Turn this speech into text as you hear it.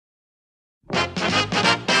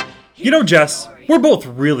You know, Jess, we're both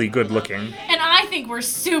really good looking. And I think we're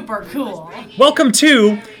super cool. Welcome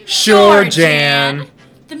to Sure Jan,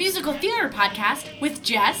 the musical theater podcast with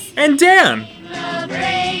Jess and Dan. The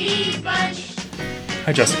Brady Bunch.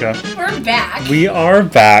 Hi, Jessica. We're back. We are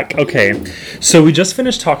back. Okay, so we just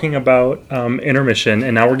finished talking about intermission,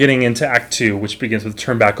 and now we're getting into Act 2, which begins with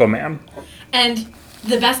Turn Back, O Man. And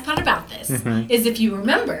the best part about this is if you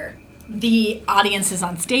remember, the audience is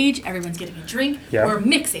on stage, everyone's getting a drink, we're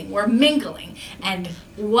mixing, we're mingling, and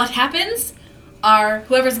what happens?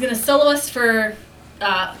 Whoever's going to soloist for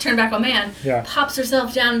Turn Back, O Man pops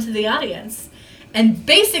herself down into the audience, and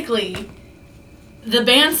basically the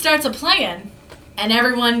band starts a-playing, and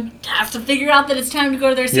everyone has to figure out that it's time to go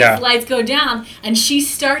to their seats, lights go down, and she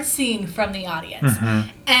starts singing from the audience.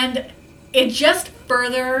 And it just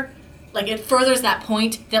furthers that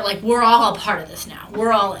point that, like, we're all a part of this now.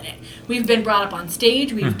 We're all in it. We've been brought up on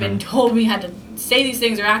stage. We've been told we had to say these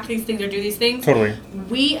things or act these things or do these things. Totally.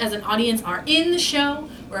 We, as an audience, are in the show.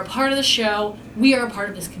 We're a part of the show. We are a part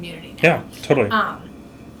of this community now. Yeah, totally.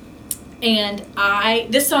 And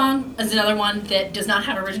this song is another one that does not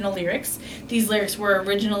have original lyrics. These lyrics were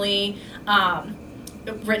originally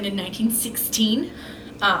written in 1916.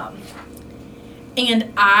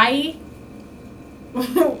 And I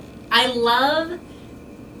love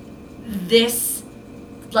this,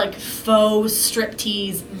 like, faux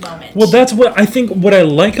striptease moment. Well, that's what I think. What I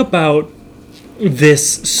like about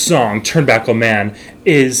this song, Turn Back, O Man,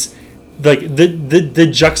 is like the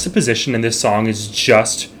juxtaposition in this song is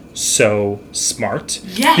just so smart.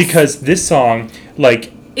 Yes. Because this song,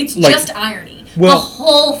 it's just irony. Well, the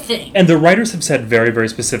whole thing. And the writers have said very, very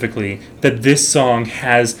specifically that this song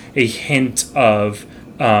has a hint of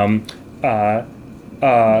Mae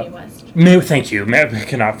West. Thank you. I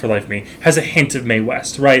cannot for life me. Has a hint of Mae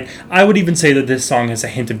West, right? I would even say that this song has a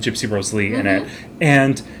hint of Gypsy Rose Lee in it.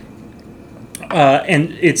 And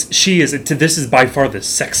this is by far the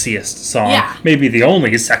sexiest song, maybe the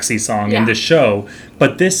only sexy song in this show.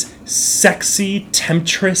 But this sexy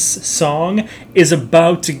temptress song is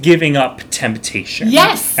about giving up temptation.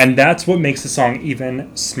 Yes, and that's what makes the song even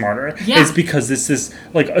smarter. Yeah, is because this is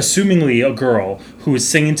like assumingly a girl who is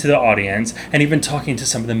singing to the audience and even talking to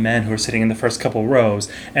some of the men who are sitting in the first couple rows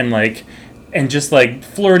and just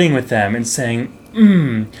flirting with them and saying,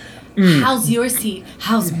 how's your seat?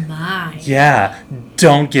 How's mine? Yeah,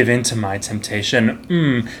 don't give in to my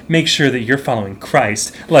temptation. Make sure that you're following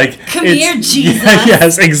Christ. Come here, Jesus.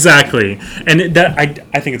 Yes, exactly. And I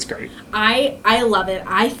think it's great. I love it.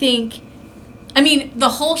 The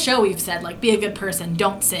whole show we've said, like, be a good person,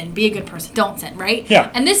 don't sin. Be a good person, don't sin, right? Yeah.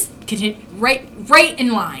 And this right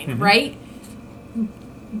in line, right?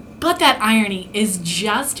 But that irony is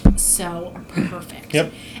just so perfect.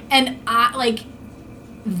 Yep. And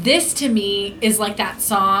this to me is like that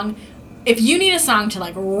song. If you need a song to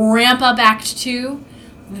ramp up Act 2,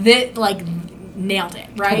 that nailed it,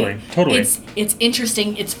 right? Totally. It's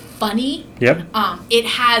interesting. It's funny. Yep. It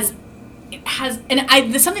has, and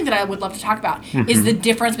there's something that I would love to talk about is the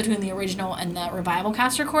difference between the original and the revival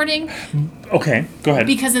cast recording. Okay, go ahead.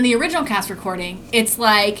 Because in the original cast recording, it's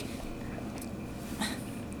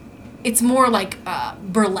more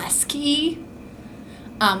burlesque-y,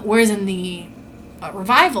 whereas in the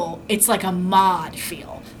revival, it's like a mod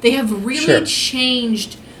feel. They have really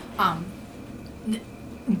changed.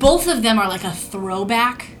 Both of them are like a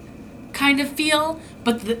throwback kind of feel,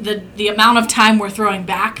 but the amount of time we're throwing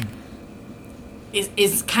back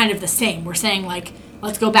is kind of the same. We're saying,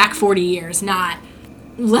 let's go back 40 years, not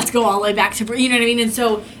let's go all the way back to, you know what I mean? And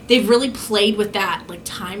so they've really played with that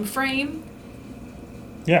time frame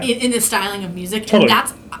in the styling of music. Totally. And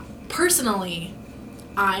that's, personally,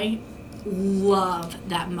 I love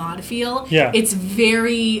that mod feel. Yeah. It's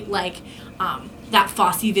very that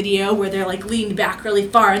Fosse video where they're leaned back really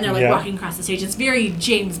far and they're walking across the stage. It's very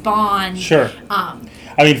James Bond. Sure.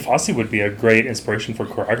 Fosse would be a great inspiration for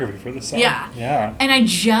choreography for this song. Yeah. Yeah. And I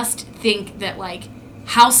just think that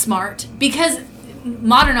how smart, because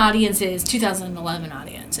modern audiences, 2011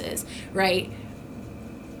 audiences, right,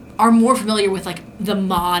 are more familiar with the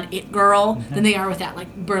mod it girl than they are with that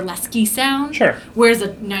burlesque sound. Sure. Whereas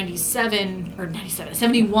a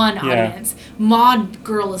 71 audience, mod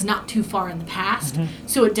girl is not too far in the past,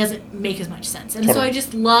 so it doesn't make as much sense. And so I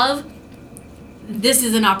just love this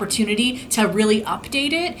is an opportunity to really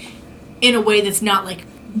update it in a way that's not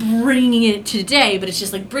bringing it to today, but it's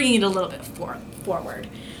just bringing it a little bit forward.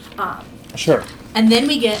 Sure. And then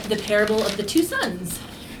we get the parable of the two sons.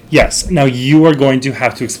 Yes. Now, you are going to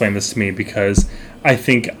have to explain this to me because I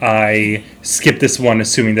think I skipped this one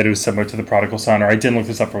assuming that it was similar to the prodigal son, or I didn't look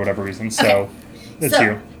this up for whatever reason. So, that's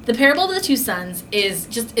you. the parable of the two sons is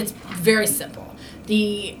just, it's very simple.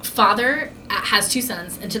 The father has two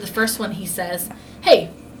sons, and to the first one he says, hey,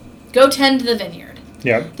 go tend the vineyard.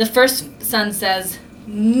 Yeah. The first son says,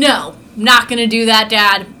 no, not going to do that,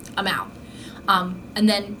 Dad. I'm out. And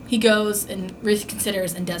then he goes and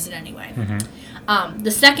reconsiders and does it anyway. Mm-hmm.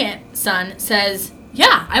 The second son says,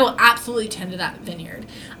 yeah, I will absolutely tend to that vineyard.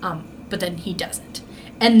 But then he doesn't.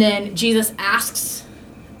 And then Jesus asks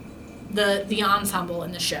the ensemble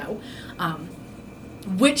in the show,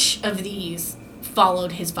 which of these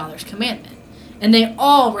followed his father's commandment? And they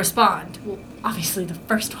all respond, well, obviously the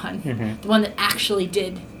first one, mm-hmm. the one that actually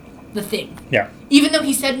did the thing. Yeah. Even though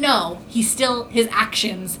he said no, his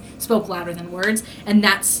actions spoke louder than words, and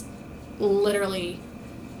that's literally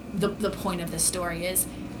the point of this story is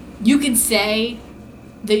you can say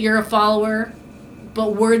that you're a follower,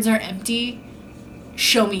 but words are empty.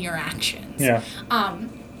 Show me your actions. Yeah.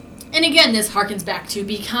 And again, this harkens back to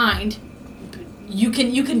be kind. You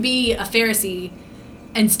can be a Pharisee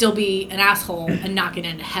and still be an asshole and not get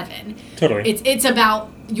into heaven. Totally. It's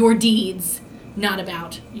about your deeds, not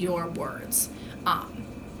about your words.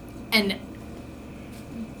 And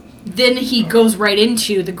then he goes right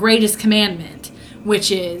into the greatest commandment,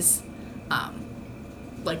 which is,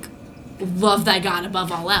 love thy God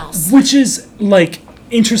above all else. Which is,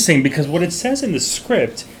 interesting, because what it says in the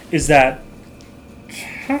script is that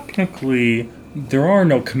technically there are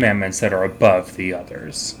no commandments that are above the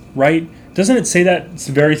others, right? Doesn't it say that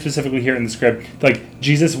very specifically here in the script?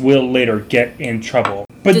 Jesus will later get in trouble.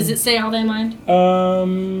 But does it say all thy mind?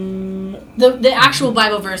 The actual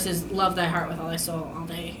Bible verse is love thy heart with all thy soul, all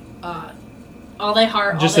thy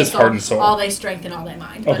heart, just all thy as soul, heart and soul, all thy strength, and all thy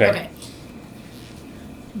mind. But, okay.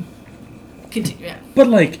 Continue. Yeah.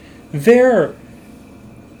 But there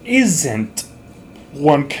isn't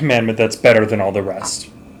one commandment that's better than all the rest,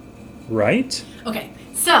 right? Okay,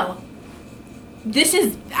 so this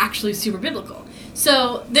is actually super biblical.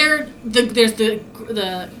 So there's the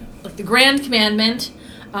grand commandment,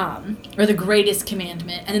 or the greatest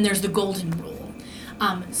commandment, and then there's the golden rule.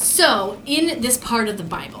 So in this part of the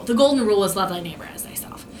Bible, the golden rule is love thy neighbor as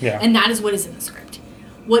thyself. Yeah. And that is what is in the script.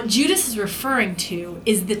 What Judas is referring to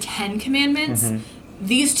is the 10 Commandments. Mm-hmm.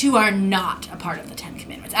 These two are not a part of the 10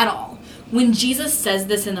 Commandments at all. When Jesus says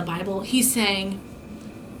this in the Bible, he's saying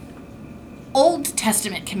Old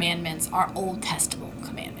Testament commandments are Old Testament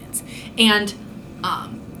commandments. And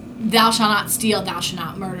thou shalt not steal, thou shalt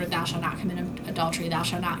not murder, thou shalt not commit adultery, thou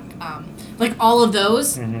shalt not... all of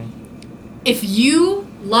those. Mm-hmm. If you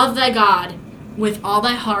love thy God with all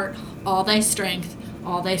thy heart, all thy strength,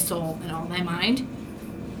 all thy soul, and all thy mind...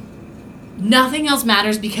 nothing else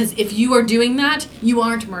matters, because if you are doing that, you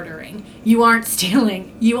aren't murdering, you aren't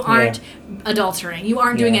stealing, you aren't adultering, you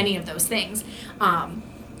aren't doing any of those things.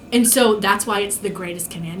 And so that's why it's the greatest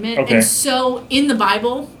commandment. Okay. And so in the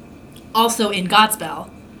Bible, also in Godspell,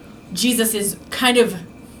 Jesus is kind of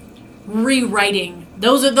rewriting.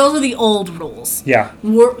 Those are the old rules. Yeah.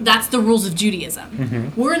 That's the rules of Judaism.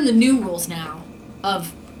 Mm-hmm. We're in the new rules now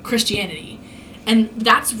of Christianity. And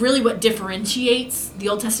that's really what differentiates the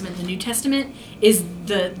Old Testament and the New Testament is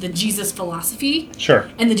the Jesus philosophy. Sure.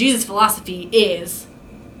 And the Jesus philosophy is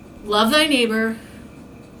love thy neighbor,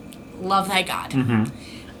 love thy God. Mm-hmm.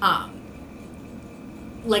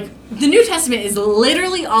 The New Testament is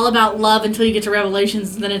literally all about love until you get to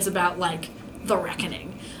Revelations, and then it's about, the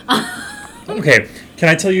reckoning. Okay. Can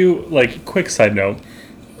I tell you, quick side note?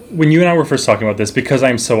 When you and I were first talking about this, because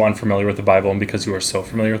I'm so unfamiliar with the Bible and because you are so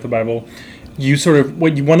familiar with the Bible... you sort of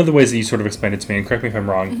one of the ways that you sort of explained it to me, and correct me if I'm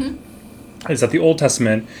wrong, mm-hmm. is that the Old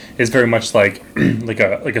Testament is very much like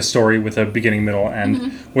a story with a beginning, middle, end, mm-hmm.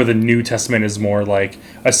 where the New Testament is more like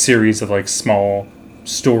a series of small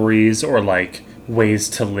stories or ways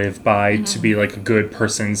to live by, mm-hmm. to be a good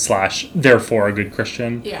person / therefore a good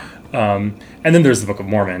Christian. Yeah. And then there's the Book of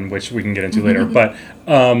Mormon, which we can get into later. But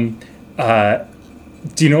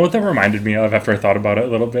do you know what that reminded me of after I thought about it a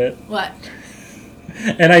little bit? What?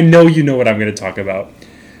 And I know you know what I'm going to talk about.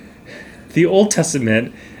 The Old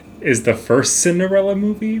Testament is the first Cinderella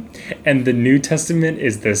movie, and the New Testament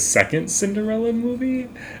is the second Cinderella movie.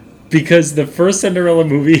 Because the first Cinderella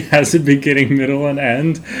movie has a beginning, middle, and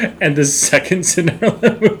end, and the second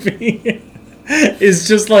Cinderella movie is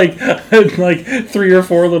just 3 or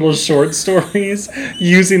 4 little short stories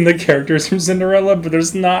using the characters from Cinderella, but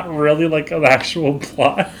there's not really an actual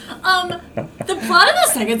plot. The plot of the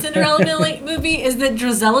second Cinderella movie is that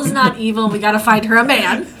Drizella's not evil and we gotta find her a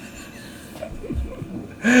man.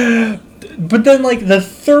 But then, the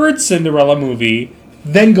third Cinderella movie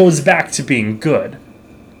then goes back to being good.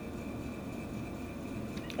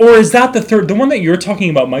 Or is that the third? The one that you're talking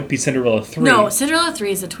about might be Cinderella 3. No, Cinderella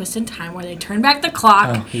 3 is a twist in time where they turn back the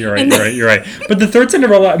clock. Oh, you're right. But the third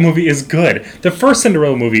Cinderella movie is good. The first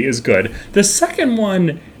Cinderella movie is good. The second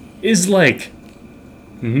one is, like,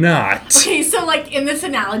 not. Okay, so, like, in this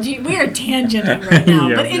analogy, we are tangenting right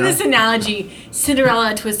now, but in this analogy,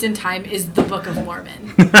 Cinderella, a twist in time is the Book of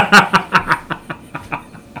Mormon.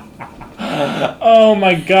 Oh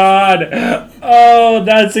my god. Oh,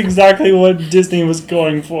 that's exactly what Disney was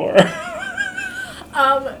going for.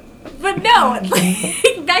 But no,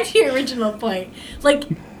 like, back to your original point. Like,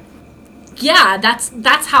 yeah, that's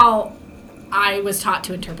how I was taught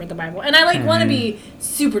to interpret the Bible. And I, like, want to be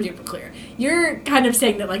super duper clear. You're kind of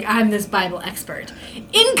saying that, like, I'm this Bible expert.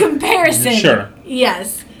 In comparison, sure.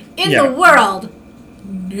 Yes. In the world,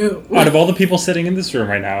 no. Out of all the people sitting in this room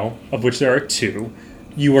right now, of which there are 2,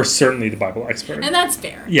 you are certainly the Bible expert. And that's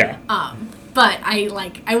fair. Yeah. But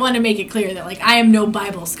I want to make it clear that, like, I am no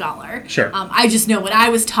Bible scholar. Sure. I just know what I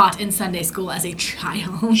was taught in Sunday school as a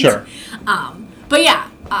child. Sure. But yeah,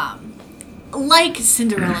 like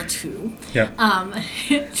Cinderella 2,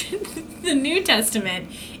 the New Testament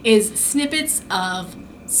is snippets of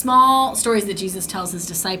small stories that Jesus tells his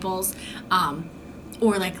disciples,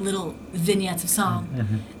 or like little vignettes of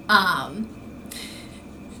song.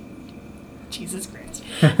 Jesus Christ.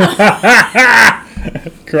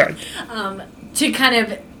 Correct. To kind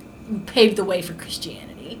of pave the way for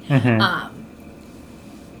Christianity.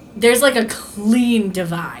 There's like a clean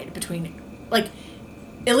divide between, like,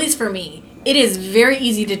 at least for me, it is very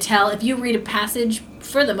easy to tell if you read a passage.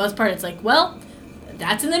 For the most part, it's like, well,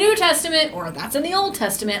 that's in the New Testament or that's in the Old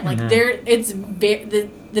Testament. Like, the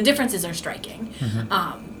differences are striking,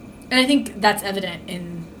 and I think that's evident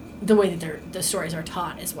in the way that the stories are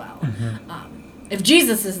taught as well. If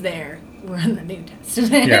Jesus is there, we're in the New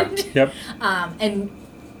Testament. Yeah. Yep. And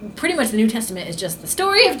pretty much the New Testament is just the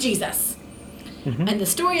story of Jesus. And the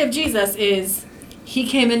story of Jesus is he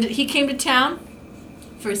came to town.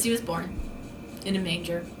 First he was born in a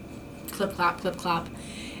manger. Clip clop, clip clop.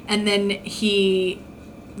 And then he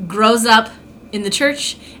grows up in the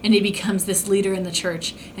church and he becomes this leader in the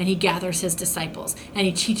church and he gathers his disciples and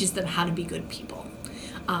he teaches them how to be good people.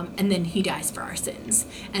 And then he dies for our sins.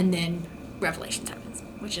 And then Revelation happens,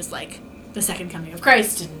 which is like the second coming of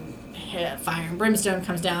Christ, and fire and brimstone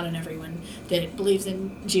comes down, and everyone that believes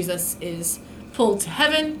in Jesus is pulled to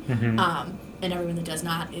heaven, and everyone that does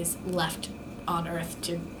not is left on earth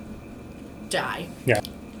to die. Yeah.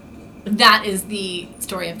 That is the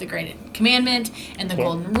story of the Great Commandment and the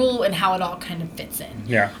Golden Rule and how it all kind of fits in.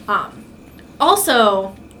 Yeah.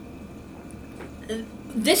 Also,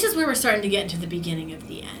 this is where we're starting to get into the beginning of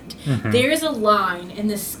the end. There is a line in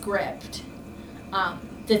the script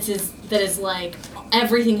that is like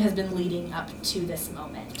everything has been leading up to this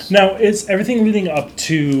moment. Now, is everything leading up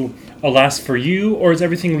to Alas for You, or is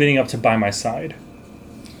everything leading up to By My Side?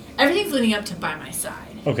 Everything's leading up to By My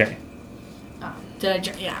Side. Okay.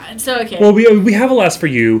 Yeah, so okay. Well, we have Alas for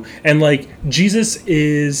You, and, like, Jesus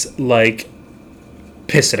is, like,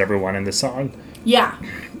 pissed at everyone in this song. Yeah.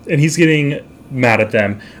 And he's getting mad at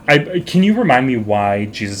them. Can you remind me why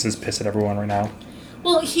Jesus is pissed at everyone right now?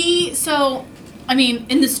 Well,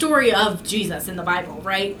 in the story of Jesus in the Bible,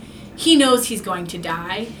 right, he knows he's going to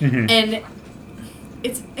die, and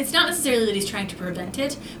it's not necessarily that he's trying to prevent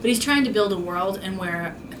it, but he's trying to build a world and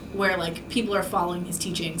where like people are following his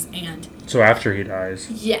teachings. And so after he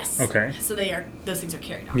dies, yes, okay, so those things are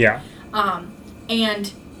carried on. Yeah.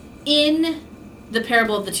 And in the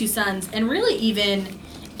parable of the two sons, and really even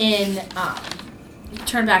in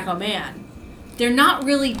Turn Back, O Man, they're not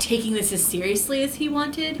really taking this as seriously as he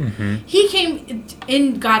wanted. He came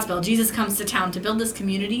in Godspell. Jesus comes to town to build this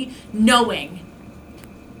community, knowing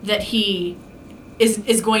that he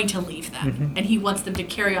is going to leave them, and he wants them to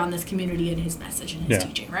carry on this community and his message and his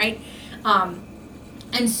teaching, right?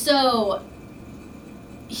 And so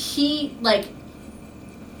he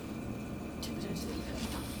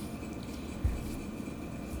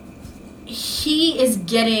is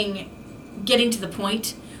getting to the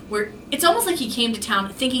point where it's almost like he came to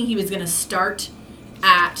town thinking he was going to start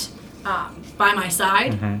at By My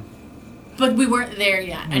Side, but we weren't there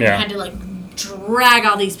yet, and he had to like drag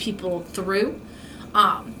all these people through,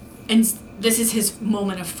 and this is his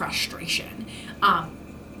moment of frustration,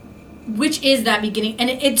 which is that beginning, and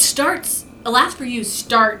it starts. Alas for You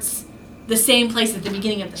starts the same place that the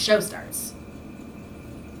beginning of the show starts.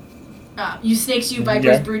 You snakes, you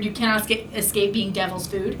vipers brood, you cannot escape being devil's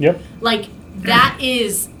food. Yep. Like, that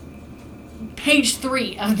is page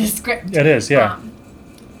 3 of the script. It is, yeah.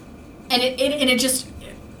 And it just,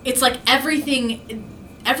 it's like everything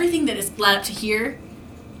that is led up to here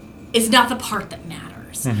is not the part that matters.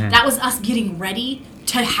 matters. That was us getting ready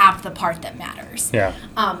to have the part that matters. Yeah.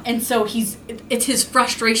 And so it's his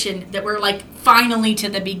frustration that we're like finally to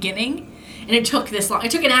the beginning, and it took this long.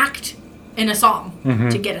 It took an act in a song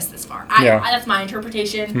to get us this far. That's my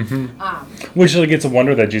interpretation. Which like it's a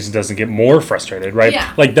wonder that Jesus doesn't get more frustrated, right?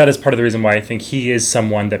 Yeah. Like that is part of the reason why I think he is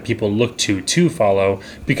someone that people look to follow,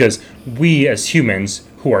 because we as humans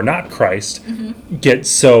who are not Christ get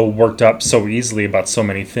so worked up so easily about so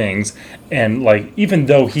many things. And like even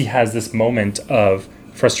though he has this moment of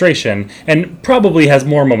frustration, and probably has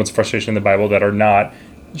more moments of frustration in the Bible that are not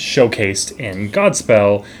showcased in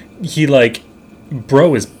Godspell, he like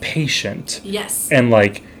bro is patient. Yes. And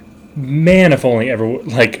like, man, if only ever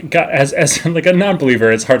like God, as like a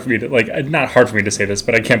non-believer, it's hard for me to like, not hard for me to say this,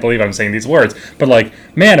 but I can't believe I'm saying these words. But like,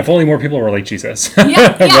 man, if only more people were like Jesus.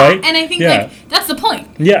 Yeah, right? And I think like that's the point.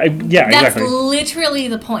 Yeah, that's exactly. literally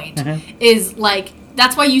the point. Is like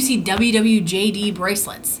that's why you see WWJD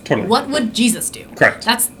bracelets. Totally. What would Jesus do? Correct.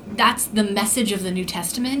 That's the message of the New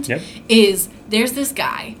Testament. Yep. Is there's this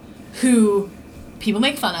guy who people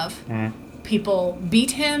make fun of. People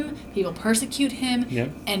beat him, people persecute him,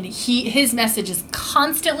 and his message is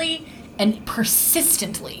constantly and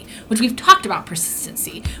persistently, which we've talked about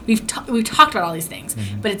persistency. We've talked about all these things,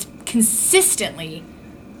 but it's consistently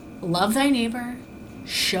love thy neighbor,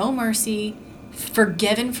 show mercy,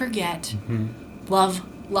 forgive and forget, love,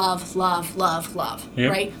 love, love, love, love,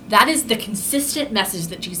 right? That is the consistent message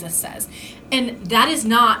that Jesus says. And that is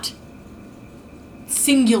not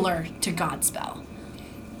singular to Godspell.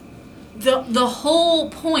 The whole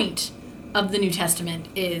point of the New Testament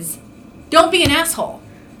is don't be an asshole.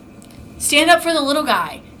 Stand up for the little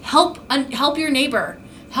guy. Help your neighbor.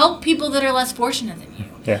 Help people that are less fortunate than you.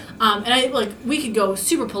 Yeah. And we could go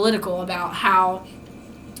super political about how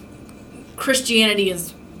Christianity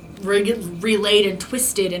is relayed and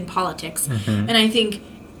twisted in politics. And I think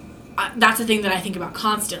that's the thing that I think about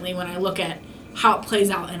constantly when I look at how it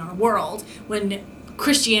plays out in our world, when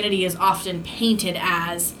Christianity is often painted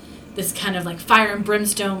as this kind of like fire and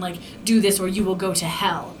brimstone, like do this or you will go to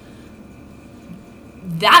hell.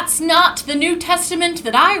 That's not the New Testament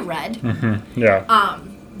that I read. Yeah.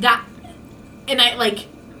 That's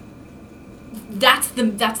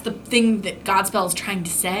the thing that Godspell is trying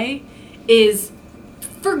to say is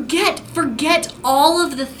forget all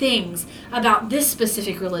of the things about this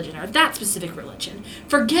specific religion or that specific religion.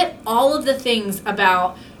 Forget all of the things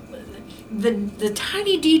about the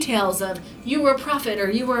tiny details of you were a prophet or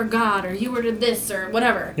you were a god or you were this or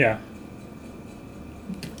whatever. Yeah.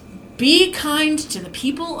 Be kind to the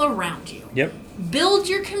people around you. Yep. Build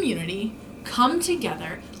your community, come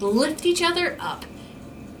together, lift each other up,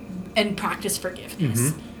 and practice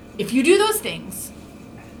forgiveness. If you do those things,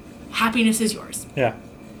 happiness is yours. Yeah.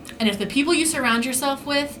 And if the people you surround yourself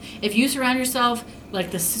with, if you surround yourself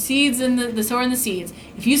like the seeds and the sower and the seeds,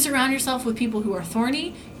 if you surround yourself with people who are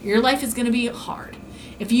thorny, your life is going to be hard.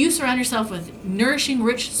 If you surround yourself with nourishing,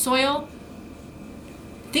 rich soil,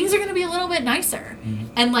 things are going to be a little bit nicer.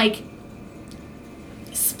 And like,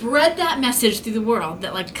 spread that message through the world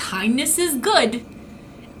that like kindness is good,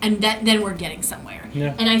 and that then we're getting somewhere.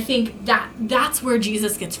 Yeah. And I think that's where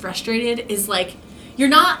Jesus gets frustrated, is like, you're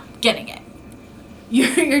not getting it.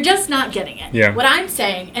 You're just not getting it. Yeah. What I'm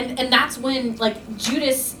saying, and that's when like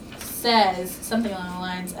Judas says something along the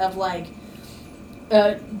lines of like,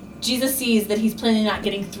 Jesus sees that he's plainly not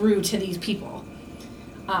getting through to these people.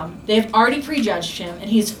 They've already prejudged him, and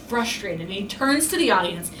he's frustrated. And he turns to the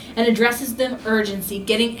audience and addresses them urgency,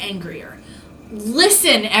 getting angrier.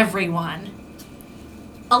 Listen, everyone.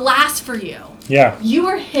 Alas for you. Yeah. You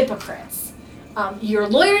are hypocrites. You're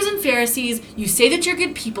lawyers and Pharisees. You say that you're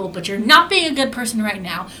good people, but you're not being a good person right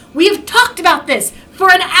now. We have talked about this for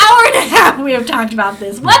an hour and a half. We have talked about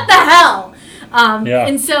this. What the hell?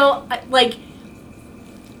 And so, like,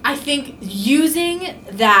 I think using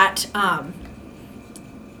that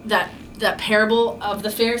that parable of the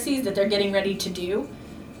Pharisees that they're getting ready to do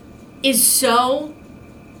is so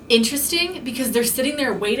interesting, because they're sitting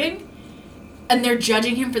there waiting and they're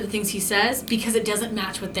judging him for the things he says because it doesn't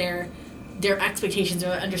match with their expectations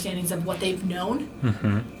or understandings of what they've known.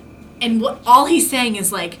 And what all he's saying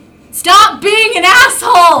is like, stop being an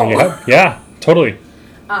asshole. Yeah, totally.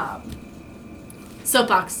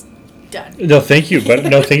 Soapbox. Done. No, thank you. But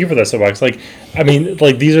no, thank you for that soapbox. Like, I mean,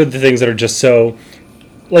 like, these are the things that are just so,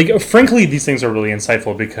 like, frankly, these things are really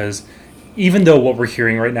insightful, because even though what we're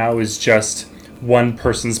hearing right now is just one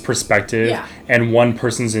person's perspective and one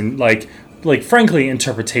person's like frankly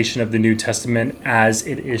interpretation of the New Testament as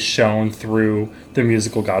it is shown through the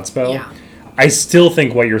musical Godspell, I still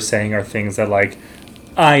think what you're saying are things that like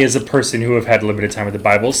I, as a person who have had limited time with the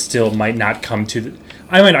Bible, still might not come to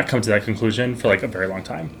I might not come to that conclusion for like a very long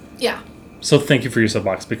time. Yeah. So thank you for your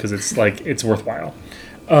soapbox, because it's like it's worthwhile.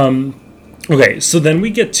 Okay, so then we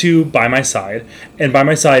get to By My Side, and By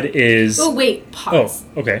My Side is... Oh, wait, pause.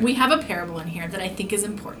 Oh, okay. We have a parable in here that I think is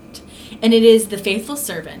important, and it is the faithful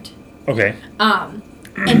servant. Okay.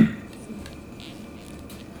 And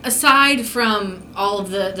aside from all of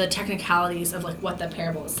the technicalities of like what that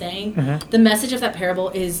parable is saying, the message of that parable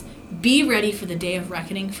is be ready for the day of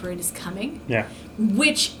reckoning, for it is coming. Yeah.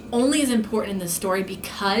 Which only is important in this story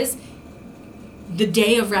because the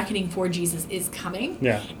day of reckoning for Jesus is coming.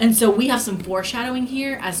 Yeah. And so we have some foreshadowing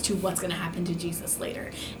here as to what's going to happen to Jesus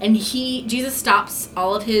later. And Jesus stops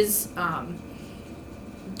all of his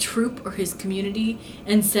troop or his community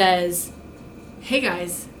and says, hey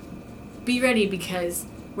guys, be ready because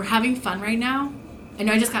we're having fun right now. I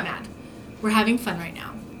know I just got mad. We're having fun right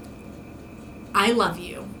now. I love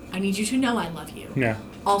you. I need you to know I love you. Yeah.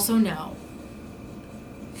 Also know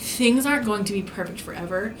things aren't going to be perfect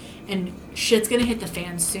forever, and shit's going to hit the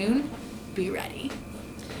fan soon. Be ready.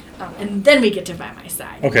 And then we get to By My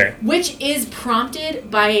Side. Okay. Which is prompted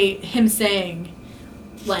by him saying,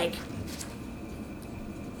 like,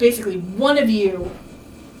 basically, one of you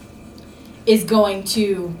is going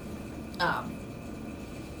to,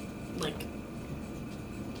 like...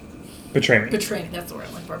 Betray me. Betray me, that's the word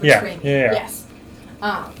I'm looking for. Yeah. Betray me. Yeah. Yes.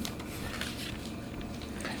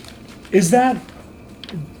 Is that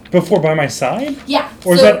before By My Side? Yeah.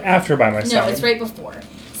 Or is that after By My Side? No, it's right before.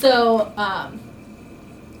 So,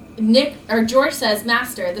 George says,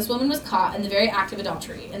 Master, this woman was caught in the very act of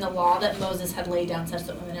adultery, in the law that Moses had laid down such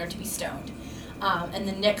that women are to be stoned. And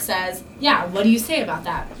then Nick says, yeah, what do you say about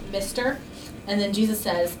that, mister? And then Jesus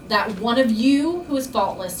says, that one of you who is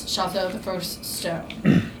faultless shall throw the first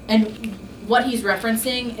stone. And what he's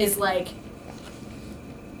referencing is like,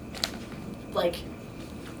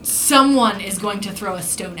 someone is going to throw a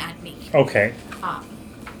stone at me. Okay.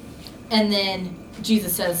 And then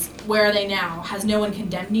Jesus says, where are they now? Has no one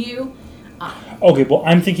condemned you? Okay, well,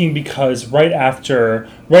 I'm thinking because right after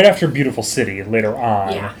Beautiful City, later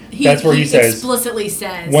on, that's where he says... explicitly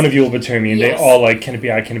says... One of you will betray me, and yes. they all like, can it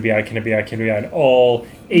be I, can it be I, can it be I, can it be I, and all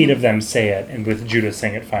 8 of them say it, and with Judas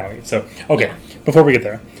saying it finally. So, okay, before we get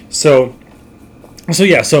there. So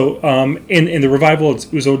in the revival, it's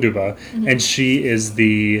Uzo Aduba, and she is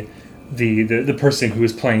the person who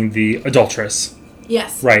is playing the adulteress.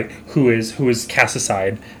 Yes. Right, who is cast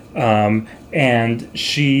aside, and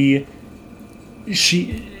she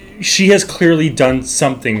has clearly done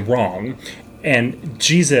something wrong, and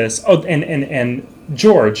Jesus. Oh, and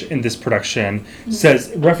George in this production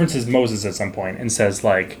references Moses at some point and says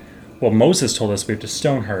like, well, Moses told us we have to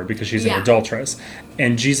stone her because she's an adulteress,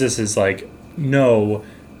 and Jesus is like, no.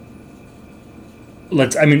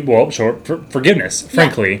 Forgiveness,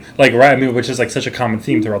 frankly. Like, right, I mean, which is, like, such a common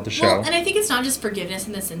theme throughout the show. Well, and I think it's not just forgiveness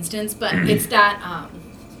in this instance, but it's that,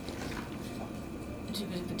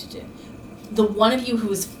 the one of you who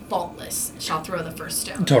is faultless shall throw the first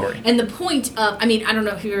stone. Totally. And the point of, I mean, I don't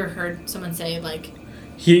know if you ever heard someone say, like...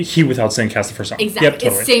 He without sin cast the first stone. Exactly. Yep,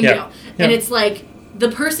 totally. It's same deal. Yep. And it's like, the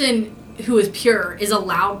person who is pure is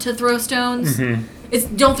allowed to throw stones. It's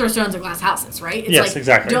don't throw stones at glass houses, right? It's yes,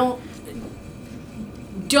 exactly.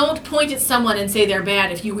 Don't point at someone and say they're bad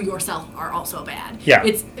if you yourself are also bad. Yeah.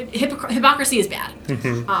 It's hypocrisy is bad.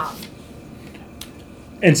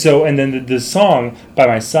 And then the song By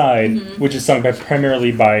My Side, which is sung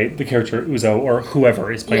primarily by the character Uzo, or whoever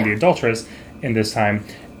is playing the adulteress in this time,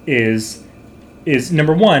 is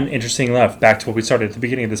number one, interesting enough, back to what we started at the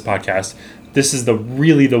beginning of this podcast. This is the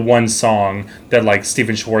one song that like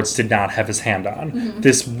Stephen Schwartz did not have his hand on.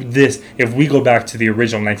 This if we go back to the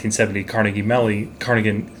original 1970 Carnegie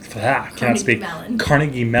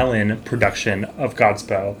Mellon production of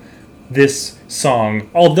Godspell, this song,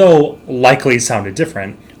 although likely sounded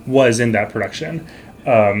different, was in that production.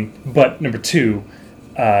 But number two,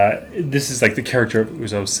 this is like the character of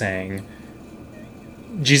Uzo saying,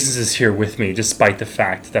 Jesus is here with me despite the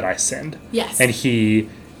fact that I sinned. Yes. And he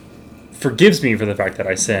forgives me for the fact that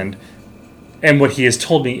I sinned. And what he has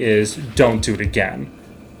told me is, don't do it again.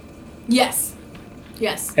 Yes.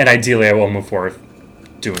 Yes. And ideally, I will move forward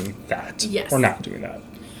doing that. Yes. Or not doing that.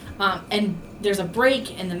 And there's a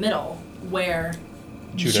break in the middle where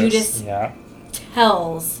Judas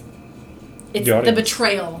tells the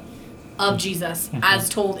betrayal of Jesus as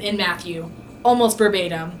told in Matthew, almost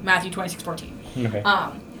verbatim, Matthew 26:14. Okay.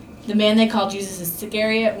 The man they called Jesus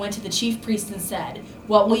Iscariot went to the chief priests and said,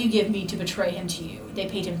 "What will you give me to betray him to you?" They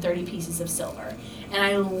paid him 30 pieces of silver. And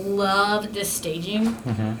I love this staging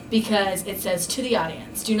because it says to the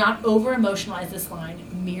audience, do not over-emotionalize this line,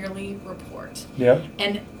 merely report. Yep.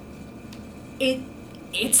 And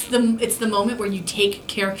it's the moment where you take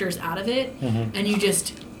characters out of it and you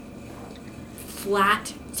just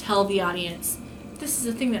flat tell the audience, this is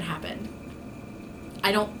a thing that happened.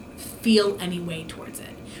 I don't feel any way towards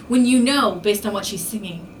it. When you know, based on what she's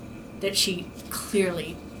singing, that she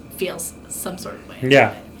clearly feels some sort of way.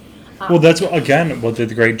 Yeah. Well, that's what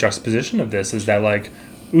the great juxtaposition of this is that, like,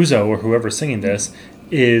 Uzo, or whoever's singing this,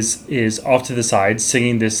 is off to the side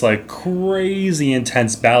singing this, like, crazy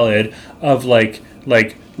intense ballad of, like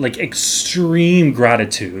extreme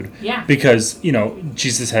gratitude. Yeah. Because,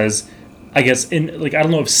 Jesus has, I guess, I don't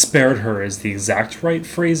know if spared her is the exact right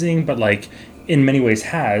phrasing, but, like, in many ways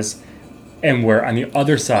has, and where on the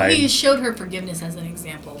other side... He showed her forgiveness as an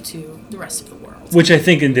example to the rest of the world. Which I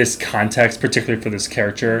think in this context, particularly for this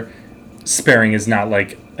character, sparing is not,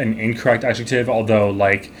 like, an incorrect adjective, although,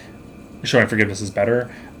 like, showing forgiveness is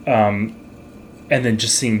better. And then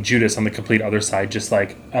just seeing Judas on the complete other side, just,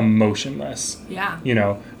 like, emotionless. Yeah.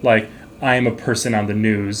 Like, I am a person on the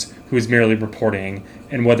news who is merely reporting,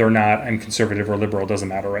 and whether or not I'm conservative or liberal doesn't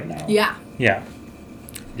matter right now. Yeah. Yeah.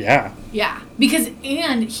 Yeah. Yeah.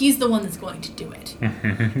 And he's the one that's going to do it. Yeah.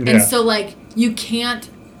 And so, like, you can't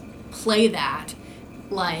play that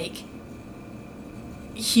like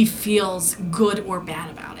he feels good or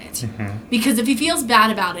bad about it. Because if he feels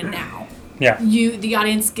bad about it now, the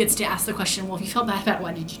audience gets to ask the question, well, if you felt bad about it,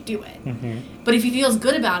 why did you do it? But if he feels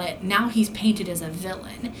good about it, now he's painted as a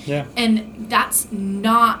villain. Yeah. And that's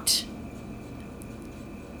not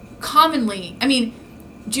commonly... I mean,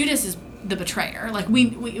 Judas is the betrayer. Like,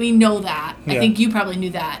 we know that. I think you probably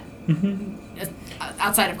knew that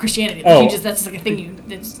outside of Christianity. Like, that's like a thing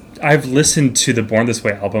I've listened to the Born This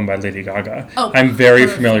Way album by Lady Gaga. Oh, I'm very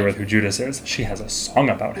familiar with who Judas is. She has a song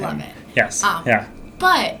about him. Love it. Yes. Yeah.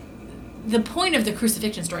 But the point of the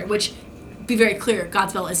crucifixion story, which, be very clear,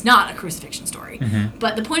 Godspell is not a crucifixion story.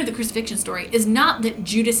 But the point of the crucifixion story is not that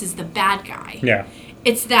Judas is the bad guy. Yeah.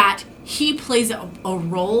 It's that he plays a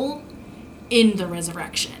role in the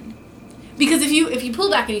resurrection. Because if you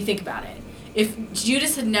pull back and you think about it, if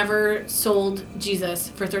Judas had never sold Jesus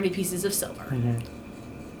for 30 pieces of silver,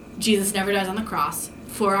 Jesus never dies on the cross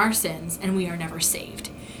for our sins, and we are never saved.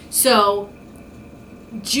 So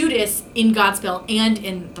Judas, in Godspell and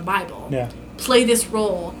in the Bible, play this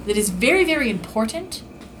role that is very, very important,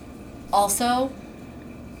 also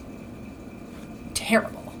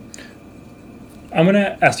terrible. I'm going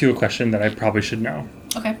to ask you a question that I probably should know.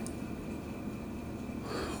 Okay.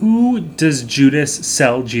 Who does Judas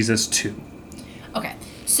sell Jesus to? Okay,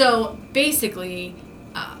 so basically,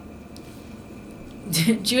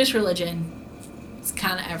 Jewish religion is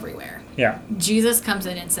kind of everywhere. Yeah. Jesus comes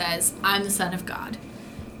in and says, I'm the Son of God.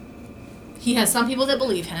 He has some people that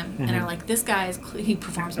believe him and are like, this guy, he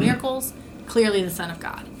performs miracles, clearly the Son of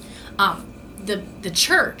God. The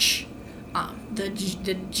church,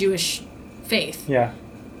 the Jewish faith,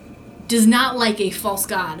 does not like a false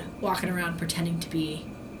god walking around pretending to be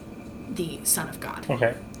the Son of God.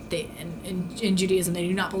 Okay. In Judaism, they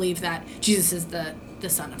do not believe that Jesus is the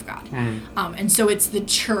Son of God. And so it's the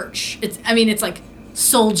church. It's like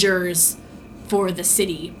soldiers for the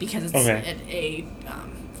city because it's a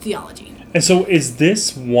theology. And so is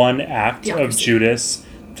this one act of Judas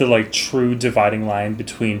the, like, true dividing line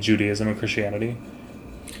between Judaism and Christianity?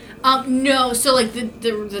 No. So, like,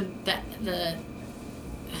 the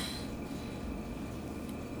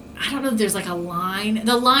I don't know if there's, like, a line.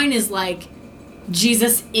 The line is, like,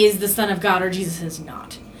 Jesus is the Son of God or Jesus is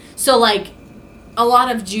not. So, like, a lot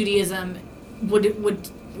of Judaism would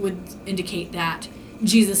indicate that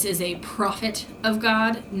Jesus is a prophet of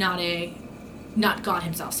God, not God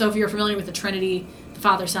himself. So if you're familiar with the Trinity, the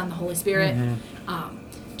Father, Son, the Holy Spirit,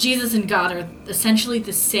 Jesus and God are essentially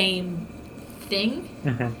the same thing.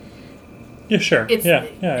 Yeah, sure.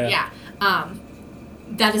 Yeah.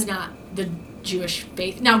 That is not the Jewish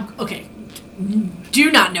faith. Now, okay,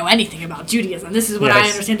 do not know anything about Judaism. This is what I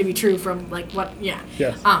understand to be true from, like, what,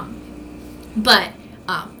 Yes. But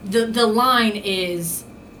the line is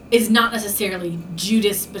not necessarily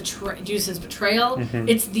Judas's betrayal.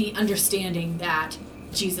 It's the understanding that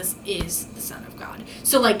Jesus is the Son of God.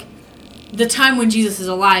 So, like, the time when Jesus is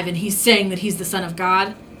alive and he's saying that he's the Son of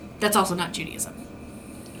God, that's also not Judaism.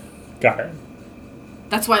 Got it.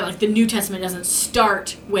 That's why, like, the New Testament doesn't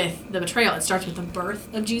start with the betrayal. It starts with the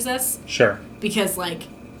birth of Jesus. Sure. Because, like,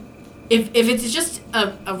 if it's just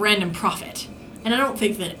a random prophet, and I don't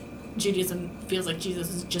think that Judaism feels like Jesus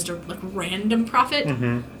is just a random prophet,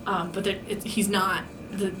 but he's not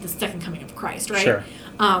the second coming of Christ, right? Sure.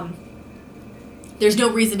 There's no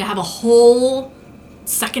reason to have a whole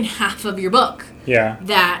second half of your book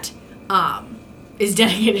that is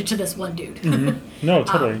dedicated to this one dude. No,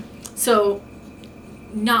 totally. So,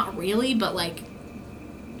 not really, but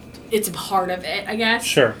it's a part of it, I guess.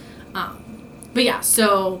 Sure. But yeah,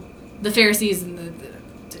 so the Pharisees and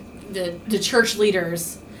the church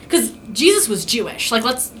leaders, because Jesus was Jewish.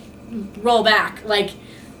 Let's roll back.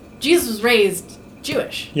 Jesus was raised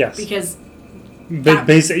Jewish. Yes. Because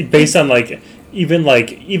based on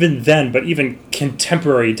even then, but even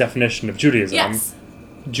contemporary definition of Judaism. Yes.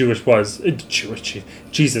 Jesus was Jewish.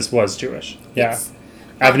 Yeah. Yes.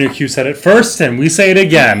 Avenue Q said it first, and we say it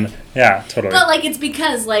again. Yeah, totally. But it's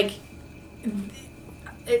because the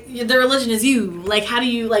religion is you. How do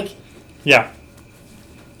you Yeah.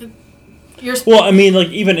 Well, I mean,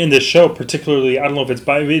 even in this show, particularly, I don't know if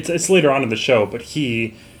it's later on in the show, but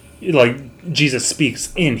Jesus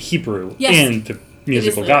speaks in Hebrew in the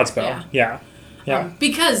musical Godspell. Yeah.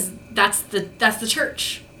 Because that's the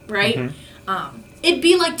church, right? It'd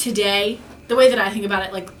be like today, the way that I think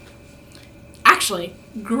about it, actually,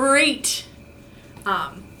 great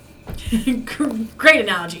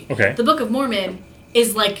analogy. Okay. The Book of Mormon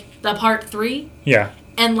is the part 3. Yeah.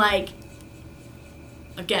 And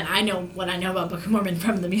again, I know what I know about Book of Mormon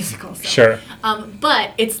from the musical. So. Sure.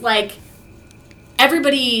 But it's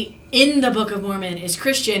everybody in the Book of Mormon is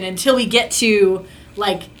Christian until we get to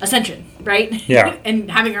Ascension, right? Yeah. And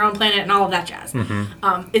having our own planet and all of that jazz.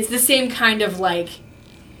 It's the same kind of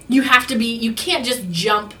you can't just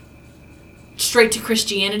jump straight to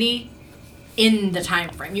Christianity in the time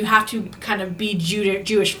frame. You have to kind of be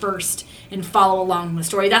Jewish first and follow along the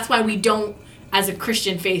story. That's why we don't, as a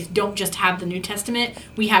Christian faith, don't just have the New Testament.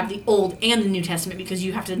 We have the Old and the New Testament because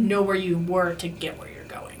you have to know where you were to get where you're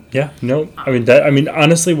going. Yeah. No.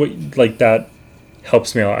 Honestly, what that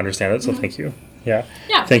helps me understand it. So thank you. Yeah.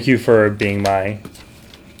 Yeah. Thank you for being my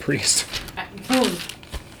priest.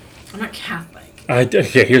 I'm not Catholic.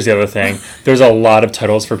 Okay, here's the other thing. There's a lot of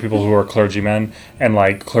titles for people who are clergymen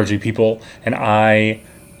and clergy people, and I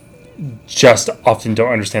just often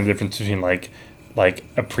don't understand the difference between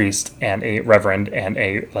a priest and a reverend and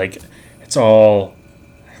a it's all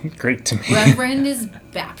great to me. Reverend is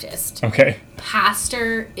Baptist. Okay.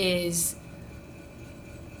 Pastor is,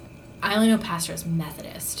 I only know pastor is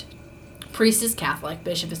Methodist. Priest is Catholic.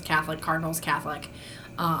 Bishop is Catholic. Cardinal is Catholic.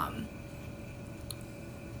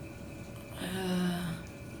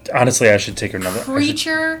 Honestly, I should take another.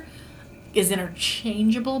 Preacher is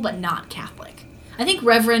interchangeable, but not Catholic. I think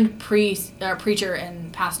reverend, priest, preacher,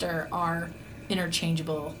 and pastor are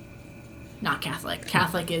interchangeable, not Catholic.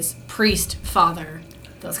 Catholic is priest, father,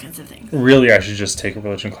 those kinds of things. Really, I should just take a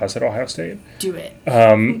religion class at Ohio State. Do it.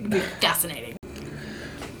 It'd be fascinating.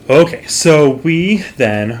 Okay, so we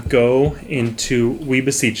then go into We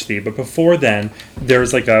Beseech Thee, but before then,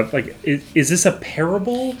 there's is this a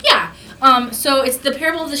parable? Yeah. So it's the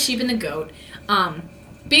parable of the sheep and the goat.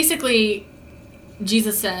 Basically,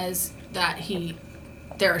 Jesus says that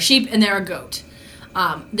there are sheep and there are goat.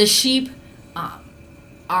 The sheep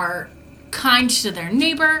are kind to their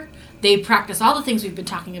neighbor. They practice all the things we've been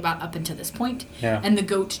talking about up until this point. Yeah. And the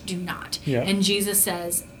goat do not. Yeah. And Jesus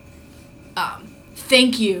says,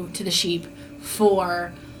 thank you to the sheep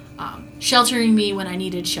for sheltering me when I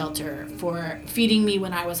needed shelter, for feeding me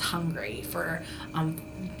when I was hungry, for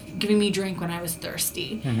giving me drink when I was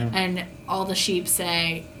thirsty. Mm-hmm. And all the sheep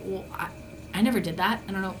say, well, I never did that.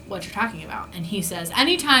 I don't know what you're talking about. And he says,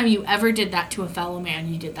 anytime you ever did that to a fellow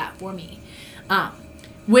man, you did that for me.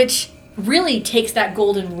 Which really takes that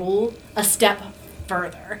golden rule a step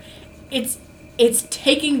further. It's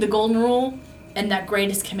taking the golden rule and that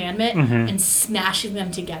greatest commandment and smashing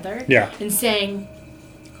them together and saying,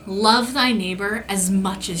 love thy neighbor as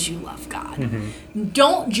much as you love God. Mm-hmm.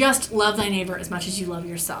 Don't just love thy neighbor as much as you love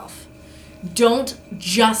yourself. Don't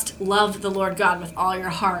just love the Lord God with all your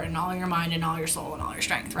heart and all your mind and all your soul and all your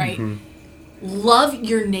strength, right? Mm-hmm. Love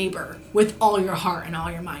your neighbor with all your heart and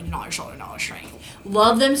all your mind and all your soul and all your strength.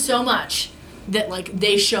 Love them so much that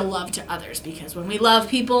they show love to others, because when we love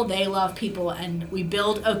people, they love people, and we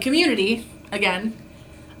build a community, again,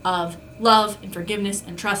 of love and forgiveness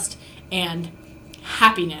and trust and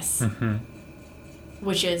happiness,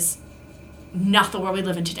 which is not the world we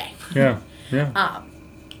live in today. Yeah.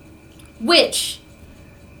 Which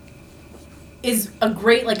is a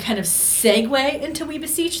great kind of segue into We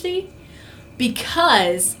Beseech Thee,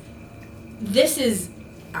 because this is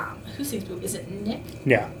who sings? Is it Nick?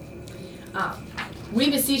 Yeah.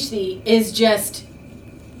 We Beseech Thee is just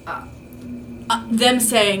them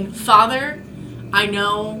saying, Father, I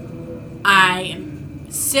know I am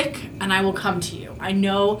sick and I will come to you. I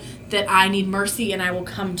know that I need mercy and I will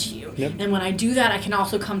come to you. Yep. And when I do that, I can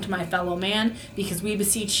also come to my fellow man because we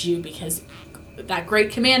beseech you, because that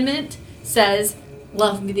great commandment says,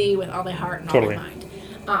 love thee with all thy heart and all thy mind.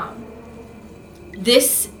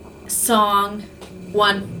 This song,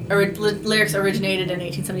 lyrics originated in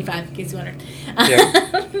 1875, in case you wondered.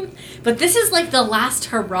 Yeah. But this is like the last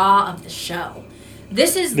hurrah of the show.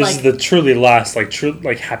 This is the truly last,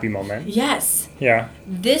 happy moment. Yes. Yeah.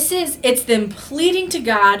 It's them pleading to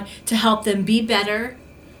God to help them be better,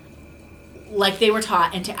 like they were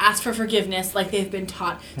taught, and to ask for forgiveness like they've been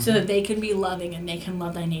taught, so that they can be loving and they can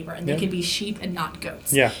love thy neighbor and they can be sheep and not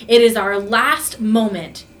goats. Yeah. It is our last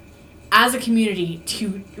moment as a community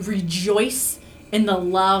to rejoice in the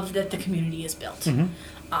love that the community has built.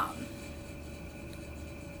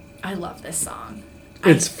 I love this song.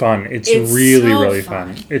 It's fun. It's really, so really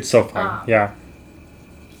fun. It's so fun. Yeah.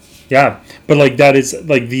 Yeah. But, that is,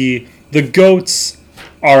 the goats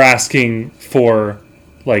are asking for,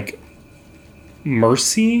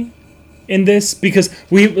 mercy in this, because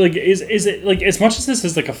we, is it, as much as this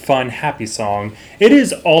is, a fun, happy song, it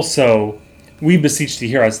is also, we beseech thee,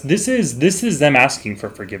 hear us. This is them asking for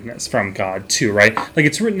forgiveness from God, too, right?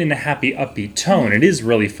 It's written in a happy, upbeat tone. It is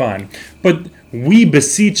really fun. But we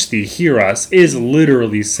beseech thee, hear us is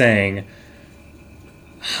literally saying,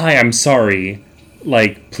 hi, I'm sorry,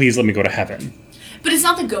 please let me go to heaven. But it's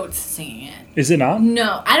not the goats singing it. Is it not?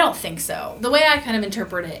 No, I don't think so. The way I kind of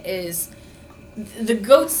interpret it is the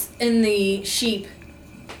goats and the sheep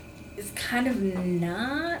is kind of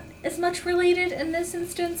not as much related in this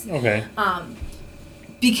instance. Okay.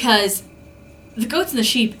 Because the goats and the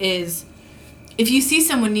sheep is, if you see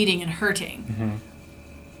someone needing and hurting,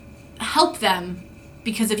 help them,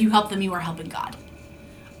 because if you help them, you are helping God.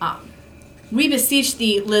 We beseech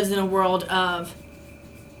thee lives in a world of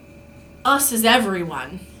us as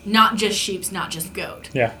everyone, not just sheep, not just goat.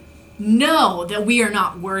 Yeah. Know that we are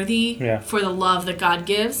not worthy for the love that God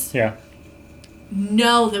gives. Yeah.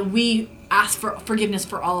 Know that we ask for forgiveness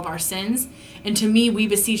for all of our sins. And to me, we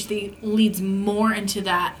beseech thee leads more into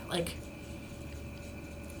that,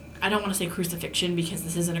 I don't want to say crucifixion because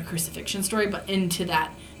this isn't a crucifixion story, but into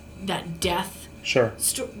that death. Sure.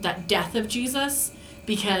 That death of Jesus.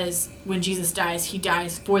 Because when Jesus dies, he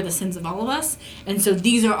dies for the sins of all of us. And so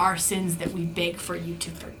these are our sins that we beg for you to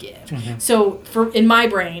forgive. So in my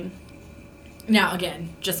brain, now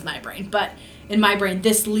again, just my brain, but in my brain,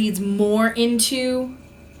 this leads more into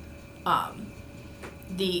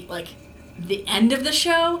the end of the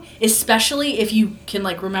show, especially if you can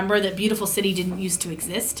remember that Beautiful City didn't used to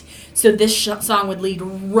exist. So this song would lead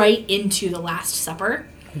right into the Last Supper.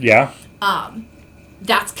 Yeah.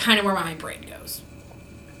 That's kind of where my brain goes.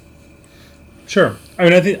 Sure.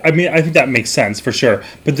 I think that makes sense for sure.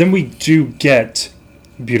 But then we do get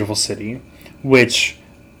Beautiful City, which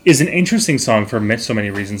is an interesting song for so many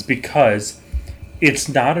reasons, because it's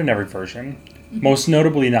not in every version. Most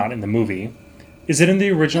notably not in the movie. Is it in the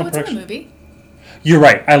original production? It's in the movie. You're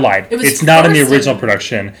right. I lied. It's not in the original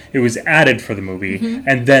production. It was added for the movie,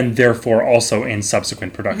 and then therefore also in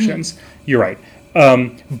subsequent productions. You're right.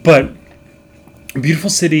 But Beautiful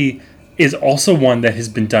City is also one that has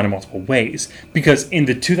been done in multiple ways, because in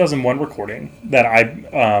the 2001 recording that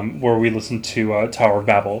where we listened to Tower of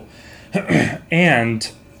Babel,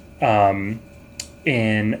 and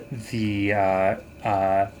in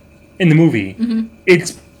the movie,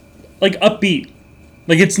 it's upbeat.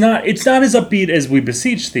 It's not as upbeat as We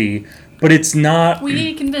Beseech Thee, but it's not.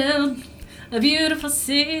 We can build a beautiful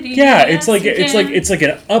city. Yeah, it's like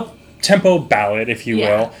an up tempo ballad, if you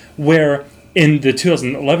will, where in the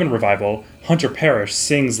 2011 revival, Hunter Parrish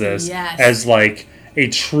sings this as a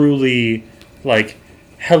truly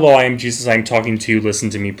hello, I am Jesus, I am talking to you, listen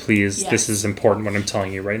to me, please. This is important what I'm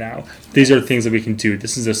telling you right now. These are things that we can do.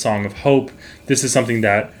 This is a song of hope. This is something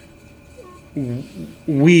that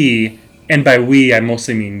we, and by we I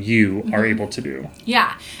mostly mean you, are able to do.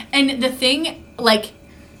 Yeah. And the thing,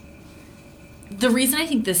 the reason I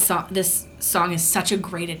think this song is such a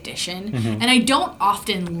great addition, and I don't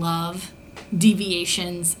often love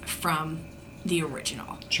deviations from the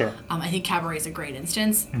original. Sure. I think Cabaret is a great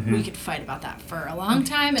instance. We could fight about that for a long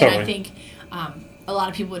time, and Totally. I think a lot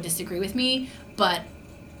of people would disagree with me, but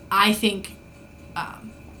I think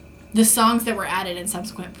the songs that were added in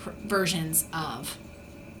subsequent versions of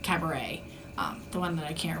Cabaret, the one that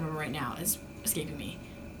I can't remember right now is escaping me.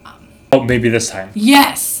 Maybe this time.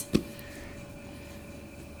 Yes!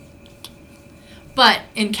 But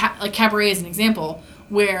in Cabaret is an example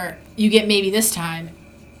where you get Maybe This Time,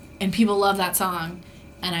 and people love that song,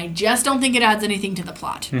 And I just don't think it adds anything to the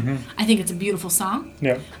plot. Mm-hmm. I think it's a beautiful song.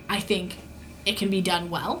 Yeah. I think it can be done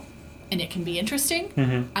well, and it can be interesting.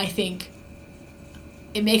 Mm-hmm. I think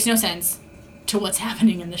it makes no sense to what's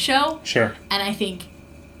happening in the show. Sure. And I think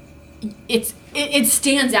it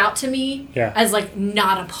stands out to me as like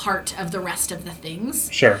not a part of the rest of the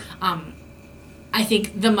things. Sure. I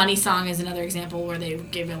think the Money Song is another example where they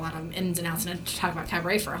gave a lot of ins and outs, and I talk about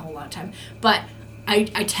Cabaret for a whole lot of time. But I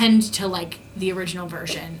tend to like the original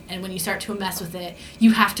version, and when you start to mess with it,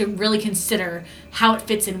 you have to really consider how it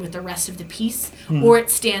fits in with the rest of the piece, or it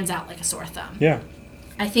stands out like a sore thumb. Yeah.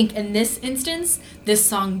 I think in this instance, this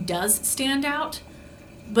song does stand out,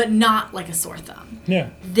 but not like a sore thumb. Yeah.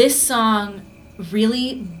 This song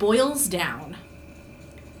really boils down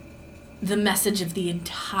the message of the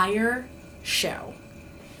entire show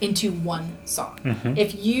into one song. Mm-hmm.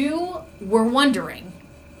 If you were wondering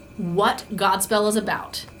what Godspell is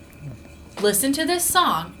about, listen to this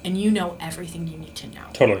song and you know everything you need to know.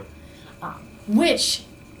 Totally. Which,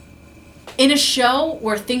 in a show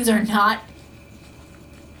where things are not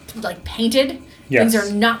like painted, things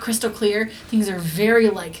are not crystal clear, things are very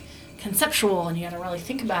like conceptual, and you got to really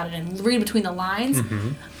think about it and read between the lines. Mm-hmm.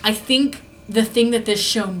 I think the thing that this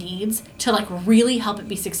show needs to like really help it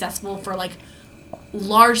be successful for like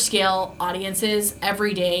large scale audiences,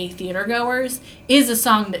 everyday theater goers, is a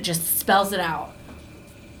song that just spells it out.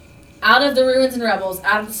 Out of the ruins and rebels,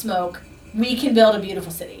 out of the smoke, we can build a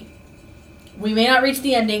beautiful city. We may not reach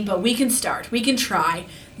the ending, but we can start. We can try.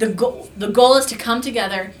 The goal is to come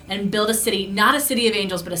together and build a city, not a city of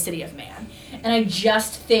angels, but a city of man. And I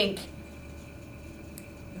just think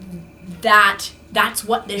that's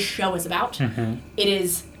what this show is about. Mm-hmm. It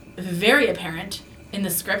is very apparent in the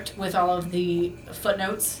script with all of the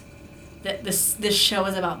footnotes that this show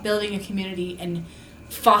is about building a community and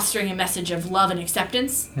fostering a message of love and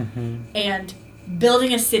acceptance. Mm-hmm. And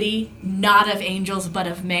building a city not of angels but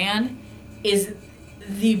of man is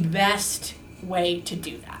the best way to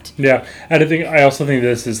do that. Yeah, and I also think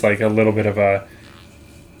this is like a little bit of a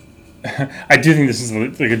I do think this is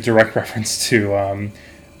like a direct reference to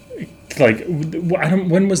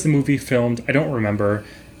when was the movie filmed? I don't remember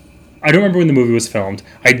when the movie was filmed.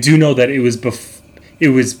 I do know that it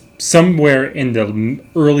was somewhere in the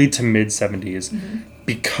early to mid 70s, mm-hmm.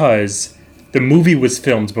 because the movie was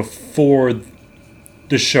filmed before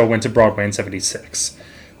the show went to Broadway in 76.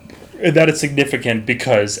 And that is significant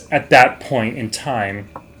because at that point in time,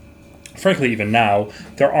 frankly even now,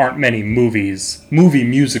 there aren't many movie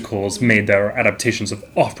musicals made that are adaptations of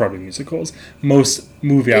off-Broadway musicals. Most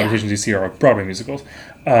movie adaptations you see are Broadway musicals.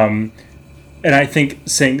 And I think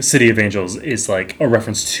saying City of Angels is like a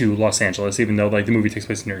reference to Los Angeles, even though like the movie takes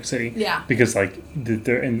place in New York City. Yeah. Because like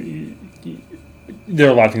there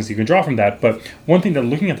are a lot of things you can draw from that. But one thing that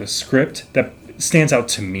looking at the script that stands out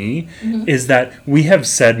to me, mm-hmm. is that we have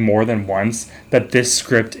said more than once that this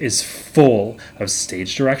script is full of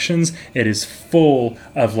stage directions. It is full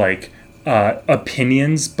of like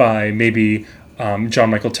opinions by maybe John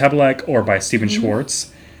Michael Tebalek or by Stephen mm-hmm.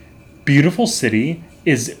 Schwartz. Beautiful City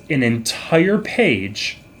is an entire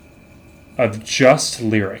page of just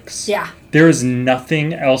lyrics. Yeah. There is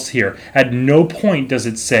nothing else here. At no point does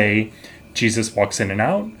it say Jesus walks in and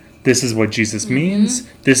out. This is what Jesus means.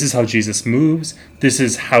 Mm-hmm. This is how Jesus moves. This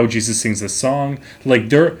is how Jesus sings this song. Like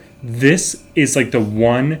this is like the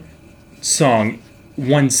one song,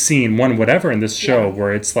 one scene, one whatever in this show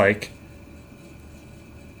where it's like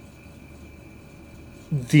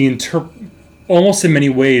almost in many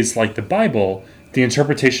ways like the Bible, the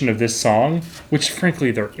interpretation of this song, which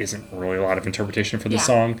frankly there isn't really a lot of interpretation for this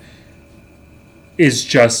song, is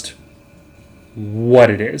just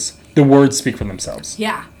what it is. The words speak for themselves.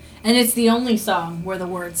 Yeah. And it's the only song where the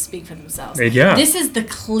words speak for themselves. Yeah. This is the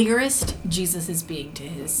clearest Jesus is being to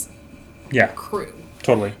his crew.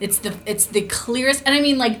 Totally. It's the clearest. And I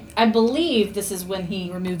mean, like, I believe this is when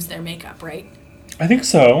he removes their makeup, right? I think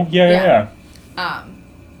so. Yeah.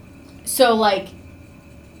 So, like,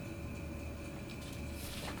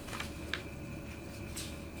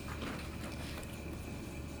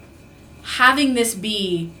 having this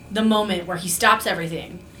be the moment where he stops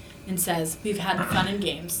everything and says, we've had fun and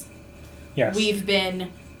games. Yes. We've been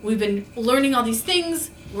learning all these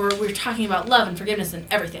things. We're talking about love and forgiveness and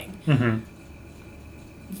everything. Mm-hmm.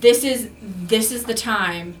 This is the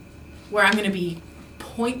time where I'm going to be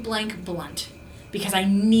point blank blunt because I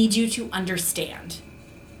need you to understand.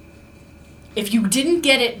 If you didn't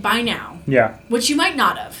get it by now, which you might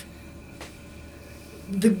not have,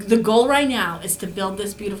 the goal right now is to build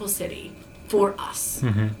this beautiful city for us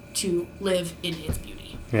mm-hmm. to live in its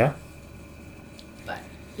beauty. Yeah. But,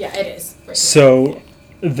 yeah, it is. So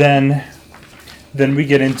then Then we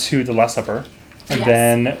get into the Last Supper. And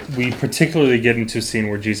then we particularly get into a scene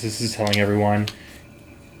where Jesus is telling everyone,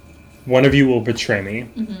 one of you will betray me.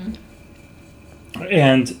 Mm-hmm.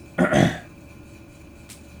 And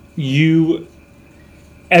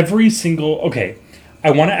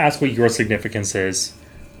I want to ask what your significance is,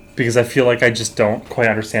 because I feel like I just don't quite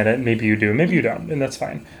understand it. Maybe you do, maybe you don't, and that's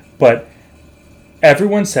fine. But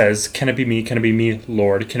everyone says, can it be me? Can it be me,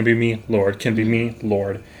 Lord? Can it be me, Lord? Can it be me,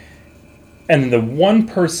 Lord? And the one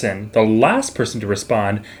person, the last person to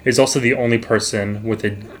respond, is also the only person with a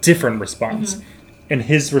different response. Mm-hmm. And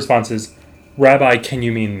his response is, Rabbi, can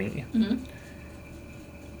you mean me? Mm-hmm.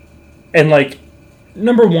 And, like,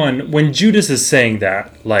 number one, when Judas is saying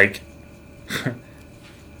that, like,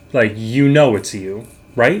 you know it's you,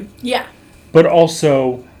 right? Yeah. But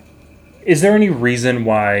also, is there any reason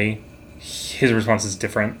why his response is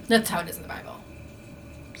different? That's how it is in the Bible.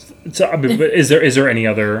 So, I mean, is there any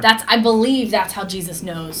other? I believe that's how Jesus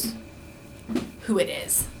knows who it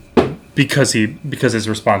is. Because his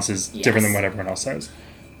response is different than what everyone else says.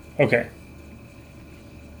 Okay.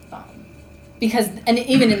 Because, and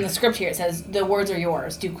even in the script here, it says, the words are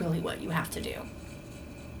yours, do quickly what you have to do.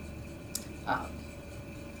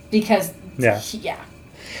 Because, yeah.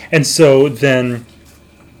 And so then,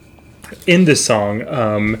 in this song,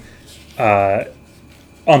 On the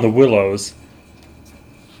Willows,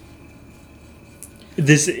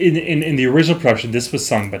 this in the original production, this was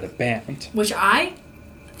sung by the band. Which I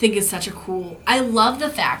think is such a cool... I love the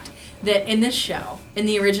fact that in this show, in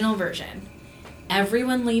the original version,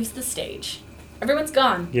 everyone leaves the stage. Everyone's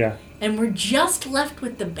gone. Yeah. And we're just left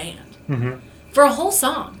with the band. Mm-hmm. For a whole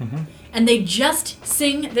song. Mm-hmm. And they just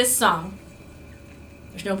sing this song.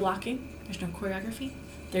 There's no blocking. There's no choreography.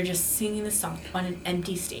 They're just singing this song on an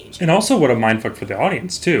empty stage. And also what a mindfuck for the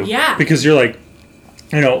audience, too. Yeah. Because you're like,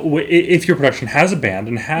 if your production has a band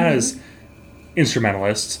and has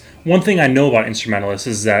instrumentalists, one thing I know about instrumentalists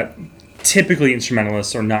is that typically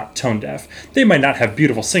instrumentalists are not tone deaf. They might not have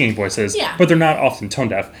beautiful singing voices, but they're not often tone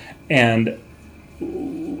deaf. And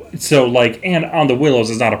so, and On the Willows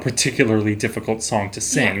is not a particularly difficult song to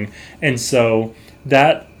sing. Yeah. And so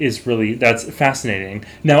that's fascinating.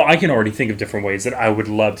 Now, I can already think of different ways that I would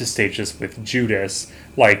love to stage this with Judas,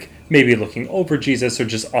 like maybe looking over Jesus or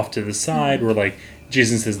just off to the side, where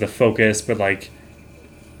Jesus is the focus, but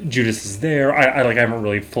Judas is there. I haven't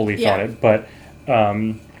really fully thought it, but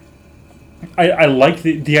I like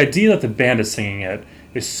the idea that the band is singing it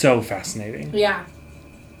is so fascinating. Yeah.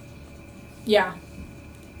 Yeah.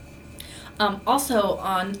 Also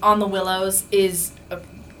on the Willows is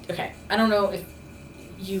okay. I don't know if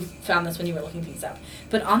you found this when you were looking things up,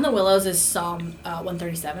 but On the Willows is Psalm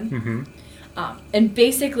 137. Mm-hmm. And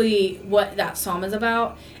basically what that psalm is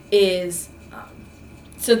about is,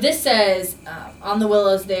 so this says, on the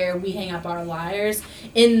willows there we hang up our lyres.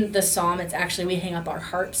 In the psalm it's actually we hang up our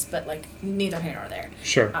harps, but neither here nor there.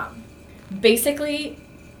 Sure. Basically,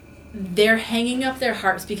 they're hanging up their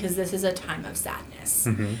harps because this is a time of sadness.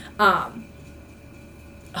 Mm-hmm.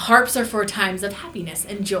 Harps are for times of happiness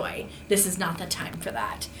and joy. This is not the time for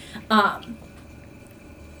that. And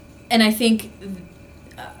I think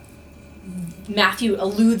Matthew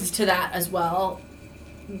alludes to that as well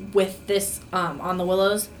with this On the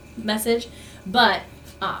Willows message. But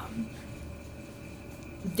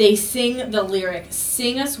they sing the lyric,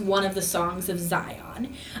 sing us one of the songs of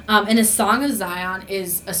Zion. And a song of Zion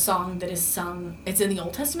is a song that is sung, it's in the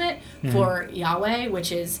Old Testament for Yahweh,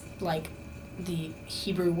 which is the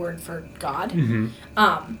Hebrew word for God.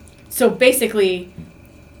 Mm-hmm. So basically,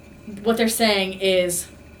 what they're saying is,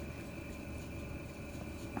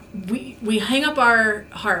 we hang up our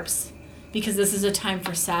harps because this is a time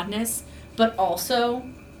for sadness, but also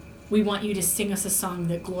we want you to sing us a song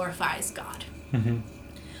that glorifies God. Mm-hmm.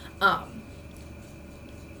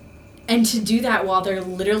 And to do that while they're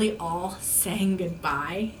literally all saying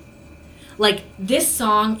goodbye, this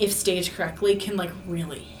song, if staged correctly, can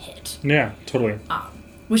really hit. Yeah, totally.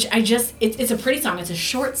 Which it's a pretty song. It's a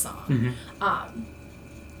short song. Mm-hmm.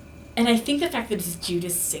 And I think the fact that it's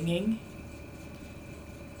Judas singing,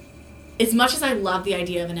 as much as I love the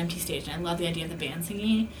idea of an empty stage and I love the idea of the band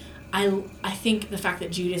singing, I think the fact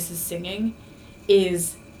that Judas is singing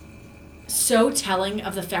is so telling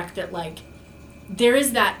of the fact that there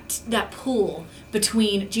is that pull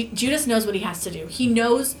between Judas knows what he has to do. He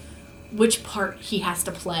knows which part he has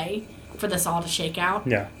to play for this all to shake out.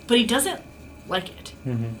 Yeah. But he doesn't like it.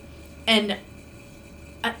 Mm-hmm. And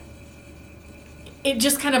it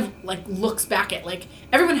just kind of looks back at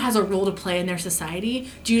everyone has a role to play in their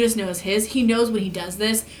society. Judas knows his. He knows when he does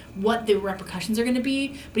this what the repercussions are going to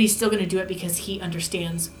be, but he's still going to do it because he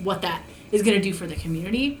understands what that is going to do for the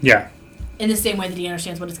community. Yeah. in the same way that he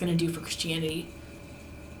understands what it's going to do for Christianity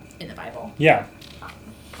in the Bible. Yeah.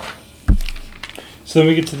 So then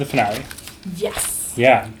we get to the finale. Yes.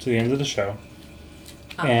 Yeah, to the end of the show.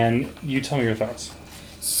 And you tell me your thoughts.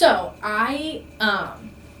 So, I...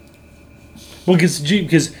 Well, because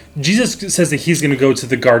Jesus says that he's going to go to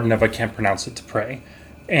the garden of, I can't pronounce it, to pray.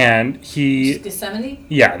 And he... Gethsemane?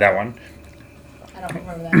 Yeah, that one. I don't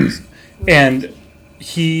remember that. And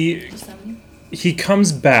he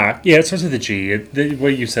comes back. Yeah, it starts with a G.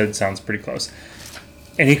 What you said sounds pretty close.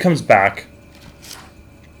 And he comes back.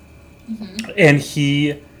 Mm-hmm. And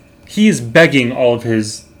he is begging all of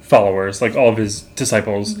his followers, like all of his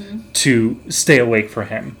disciples, to stay awake for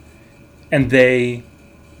him. And they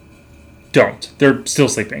don't. They're still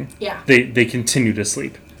sleeping. Yeah. They continue to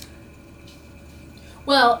sleep.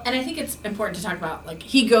 Well, and I think it's important to talk about, like,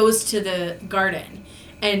 he goes to the garden,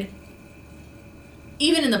 and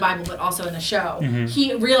even in the Bible, but also in the show,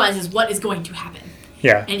 he realizes what is going to happen.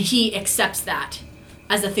 Yeah. And he accepts that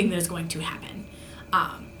as a thing that is going to happen.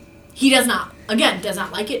 He does not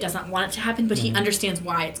like it, does not want it to happen, but he understands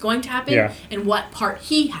why it's going to happen and what part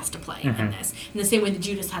he has to play in this. In the same way that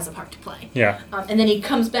Judas has a part to play. Yeah. And then he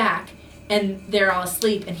comes back, and they're all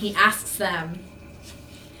asleep, and he asks them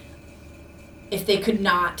if they could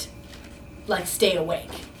not, like, stay awake.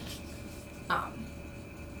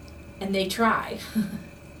 And they try.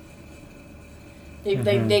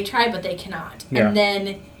 They try, but they cannot. Yeah. And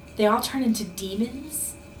then they all turn into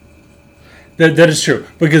demons. That is true.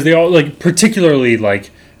 Because they all, like, particularly, like,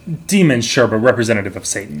 demons, sure, but representative of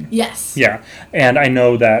Satan. Yes. Yeah. And I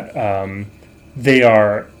know that they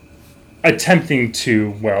are attempting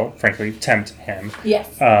to, well, frankly, tempt him.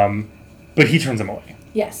 Yes. But he turns them away.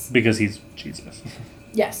 Yes. Because he's Jesus.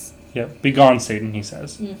 Yes. Yep. Begone, Satan, he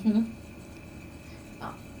says. Mm-hmm.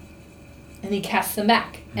 And he casts them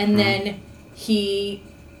back. And then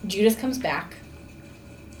Judas comes back.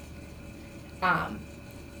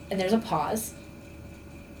 And there's a pause.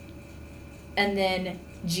 And then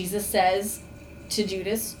Jesus says to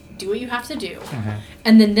Judas, do what you have to do.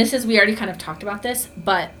 And then we already kind of talked about this,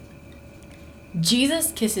 but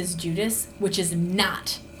Jesus kisses Judas, which is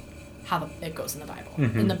not how it goes in the Bible.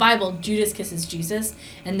 In the Bible, Judas kisses Jesus,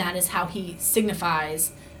 and that is how he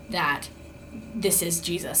signifies that this is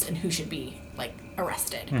Jesus and who should be, like,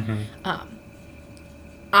 arrested.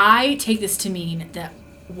 I take this to mean that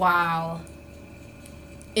while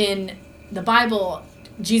in the Bible,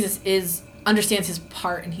 Jesus understands his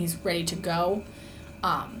part and he's ready to go,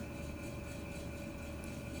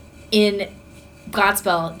 in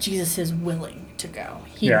Godspell, Jesus is willing to go.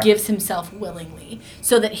 He gives himself willingly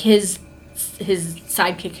so that his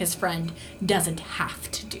sidekick, his friend, doesn't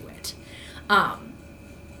have to do it.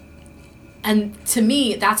 And to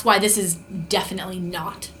me, that's why this is definitely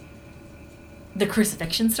not the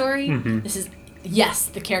crucifixion story. This is, yes,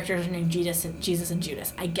 the characters are named Jesus and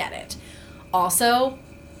Judas. I get it. Also,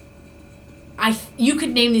 you could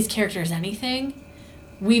name these characters anything.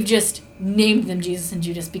 We've just named them Jesus and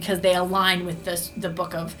Judas because they align with the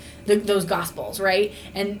book of those Gospels, right?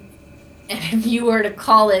 And if you were to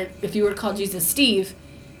call Jesus Steve,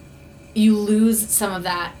 you lose some of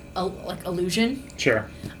that illusion. Sure.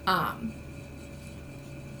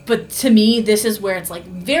 But to me, this is where it's, like,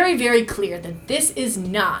 very, very clear that this is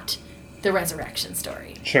not the resurrection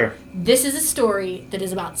story. Sure. This is a story that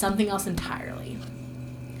is about something else entirely.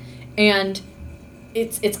 And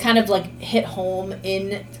it's kind of, like, hit home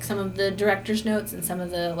in some of the director's notes and some of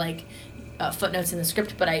the, like, footnotes in the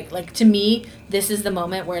script, but to me, this is the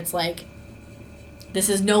moment where it's like, this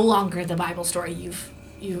is no longer the Bible story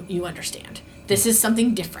you understand. This is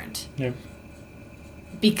something different. Yep.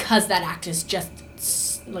 Because that act is just,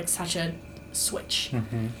 like, such a switch.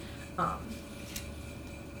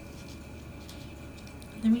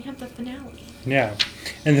 Then we have the finale. Yeah.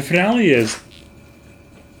 And the finale is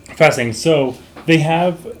fascinating. So they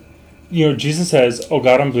have, Jesus says, "Oh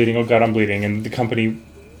God, I'm bleeding. Oh God, I'm bleeding." And the company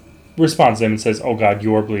responds to him and says, "Oh God,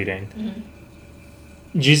 you're bleeding."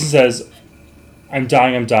 Jesus says, I'm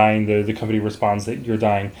dying. The company responds that you're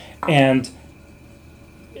dying. And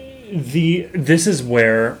this is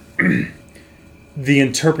where the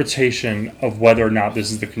interpretation of whether or not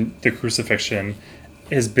this is the crucifixion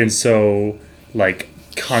has been so, like,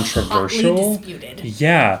 controversial. Hotly disputed.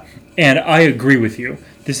 Yeah. And I agree with you.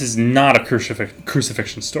 This is not a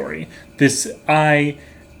crucifixion story. As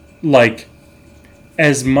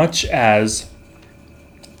much as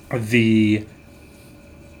the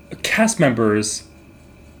cast members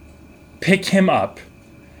pick him up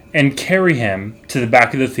and carry him to the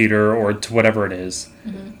back of the theater or to whatever it is,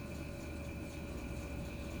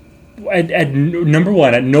 at number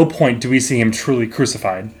one, at no point do we see him truly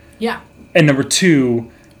crucified. Yeah. And number two,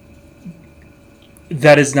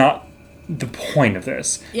 that is not the point of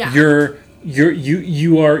this. Yeah.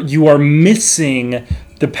 You are missing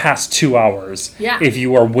the past 2 hours. Yeah. If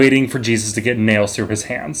you are waiting for Jesus to get nails through his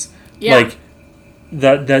hands. Yeah. Like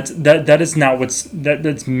that is not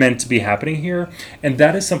that's meant to be happening here. And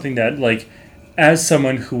that is something that, like, as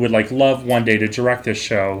someone who would like love one day to direct this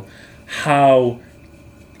show, how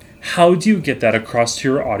do you get that across to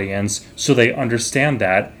your audience so they understand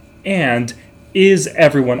that? And is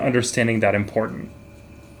everyone understanding that important?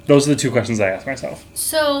 Those are the two questions I ask myself.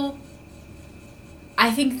 So,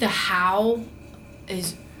 I think the how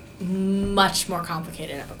is much more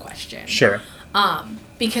complicated of a question. Sure.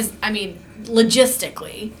 Because, I mean,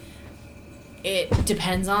 logistically, it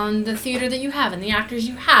depends on the theater that you have and the actors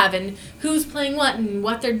you have and who's playing what and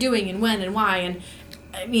what they're doing and when and why. And,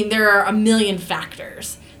 I mean, there are a million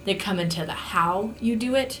factors that come into the how you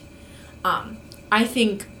do it. I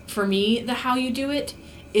think, for me, the how you do it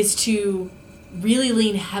is to really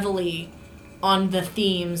lean heavily on the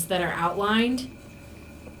themes that are outlined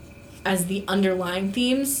as the underlying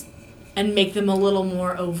themes and make them a little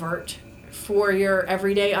more overt for your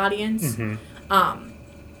everyday audience. Mm-hmm.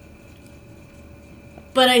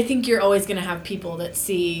 But I think you're always going to have people that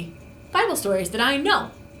see Bible stories that I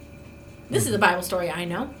know. This is a Bible story I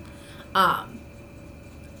know.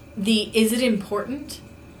 Is it important?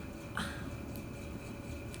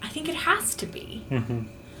 I think it has to be. Mm-hmm.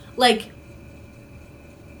 Like,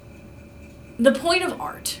 the point of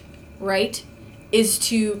art, right, is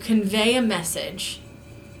to convey a message,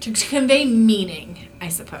 to convey meaning, I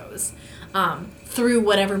suppose, through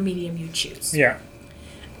whatever medium you choose. Yeah.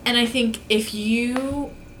 And I think if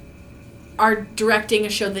you are directing a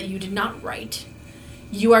show that you did not write,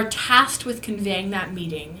 you are tasked with conveying that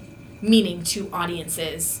meaning to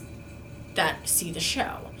audiences that see the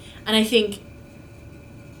show. And I think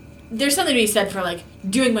there's something to be said for, like,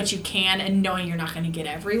 doing what you can and knowing you're not going to get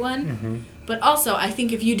everyone. Mm-hmm. But also, I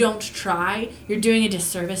think if you don't try, you're doing a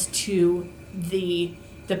disservice to the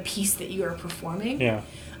piece that you are performing. Yeah.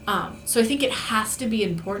 So I think it has to be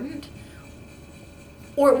important,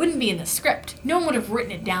 or it wouldn't be in the script. No one would have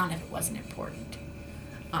written it down if it wasn't important.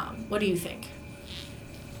 What do you think?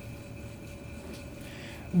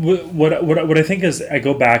 What I think is, I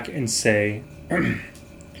go back and say,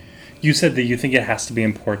 you said that you think it has to be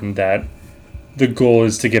important, that the goal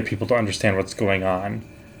is to get people to understand what's going on.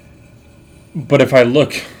 But if I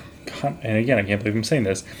look, God, and again, I can't believe I'm saying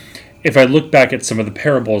this, if I look back at some of the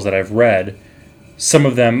parables that I've read, some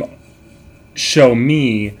of them show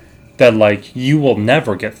me that, like, you will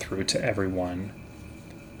never get through to everyone.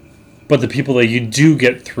 But the people that you do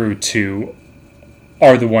get through to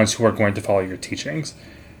are the ones who are going to follow your teachings.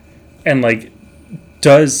 And, like,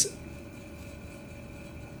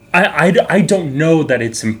 I don't know that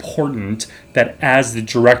it's important that as the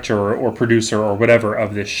director or producer or whatever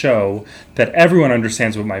of this show, that everyone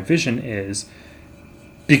understands what my vision is,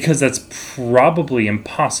 because that's probably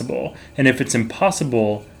impossible. And if it's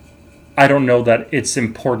impossible, I don't know that it's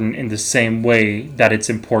important in the same way that it's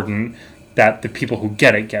important that the people who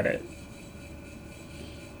get it.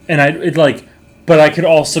 And but I could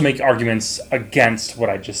also make arguments against what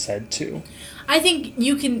I just said too. I think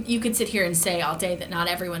you could sit here and say all day that not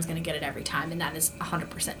everyone's going to get it every time, and that is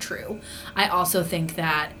 100% true. I also think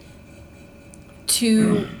that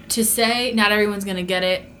to say not everyone's going to get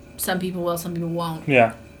it, some people will, some people won't.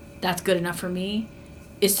 Yeah. That's good enough for me,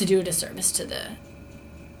 is to do a disservice to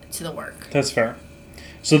the work. That's fair.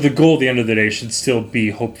 So the goal at the end of the day should still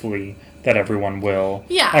be, hopefully, that everyone will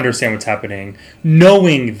understand what's happening,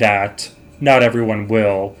 knowing that not everyone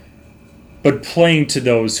will, but playing to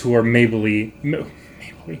those who are maybe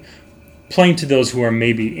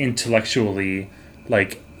intellectually,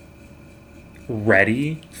 like,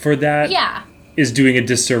 ready for that, is doing a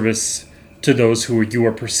disservice to those who you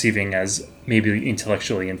are perceiving as maybe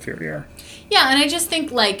intellectually inferior. Yeah, and I just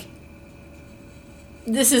think, like,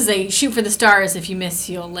 this is a shoot for the stars. If you miss,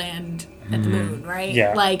 you'll land at the moon, right?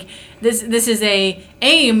 Yeah. Like, this is a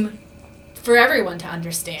aim for everyone to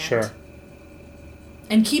understand. Sure.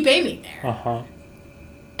 And keep aiming there. Uh-huh.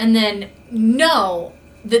 And then know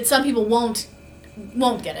that some people won't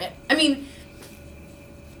get it. I mean,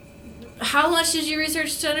 how much did you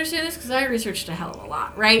research to understand this? Because I researched a hell of a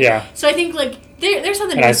lot, right? Yeah. So I think, like, there's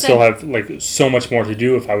something and to I say. still have, like, so much more to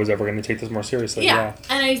do if I was ever going to take this more seriously. Yeah.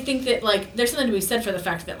 And I think that, like, there's something to be said for the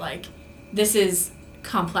fact that, like, this is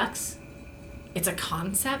complex. It's a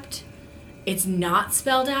concept. It's not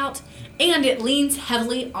spelled out. And it leans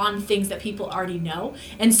heavily on things that people already know.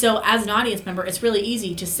 And so as an audience member, it's really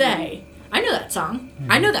easy to say, I know that song.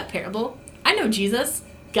 I know that parable. I know Jesus.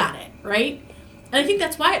 Got it, right? And I think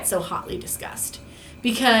that's why it's so hotly discussed.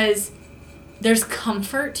 Because there's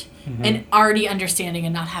comfort in already understanding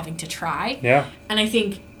and not having to try. Yeah. And I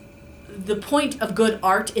think the point of good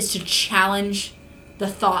art is to challenge the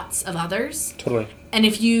thoughts of others. Totally. And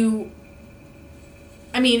if your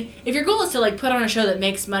goal is to like put on a show that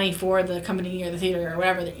makes money for the company or the theater or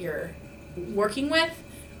whatever that you're working with,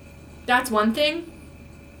 that's one thing.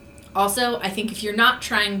 Also, I think if you're not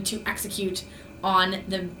trying to execute on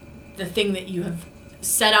the thing that you have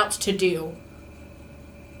set out to do,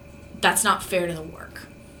 that's not fair to the work.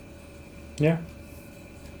 Yeah.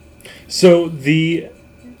 So the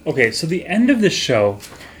end of this show,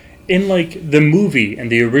 in like the movie and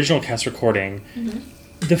the original cast recording,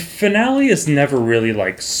 the finale is never really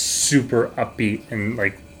like super upbeat and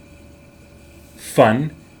like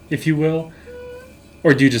fun, if you will.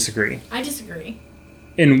 Or do you disagree? I disagree.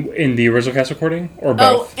 In the original cast recording or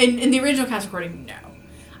both? Oh, in the original cast recording, no.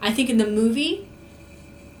 I think in the movie,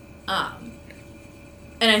 and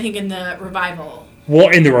I think in the revival. Well,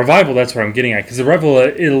 in the revival, that's what I'm getting at. Because the revival,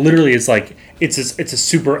 it literally is like, it's a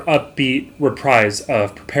super upbeat reprise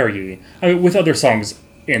of Prepare Ye. I mean, with other songs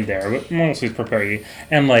in there, but mostly it's Prepare Ye.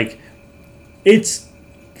 And, like, it's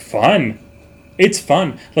fun. It's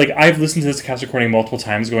fun. Like, I've listened to this cast recording multiple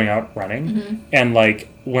times going out running. And, like,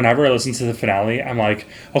 whenever I listen to the finale, I'm like,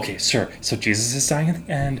 okay, sure. So Jesus is dying at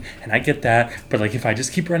the end, and I get that. But, like, if I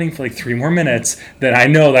just keep running for, like, 3 more minutes, then I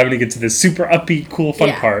know that I'm going to get to this super upbeat, cool,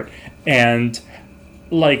 fun part. And,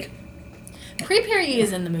 like... Prepare Ye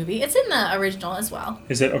is in the movie. It's in the original as well.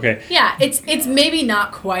 Is it? Okay. Yeah, it's maybe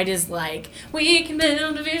not quite as, like, we can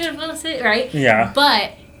build a beautiful city, right? Yeah.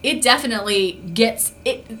 But it definitely gets...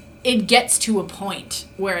 It gets to a point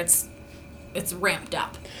where it's ramped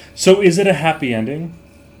up. So is it a happy ending?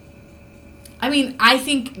 I mean, I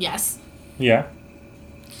think yes. Yeah.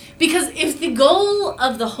 Because if the goal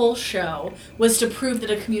of the whole show was to prove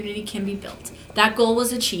that a community can be built, that goal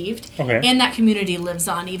was achieved, and that community lives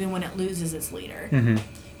on even when it loses its leader.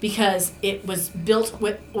 Because it was built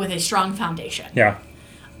with a strong foundation. Yeah.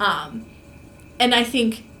 And I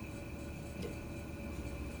think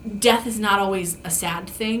death is not always a sad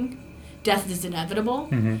thing. Death is inevitable.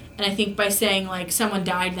 And I think by saying, like, someone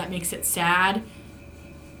died, that makes it sad,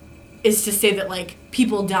 is to say that, like,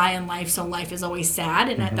 people die in life, so life is always sad.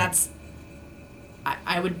 And that's...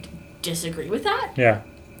 I would disagree with that. Yeah.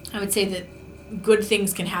 I would say that good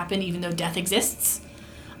things can happen even though death exists.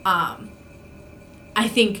 I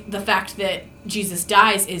think the fact that Jesus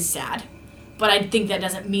dies is sad. But I think that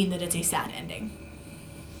doesn't mean that it's a sad ending.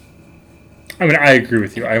 I mean, I agree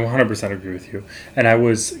with you. I 100% agree with you. And I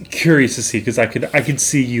was curious to see, because I could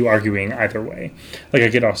see you arguing either way. Like,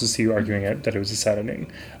 I could also see you arguing that it was a sad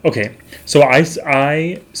ending. Okay, so I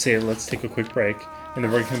say let's take a quick break, and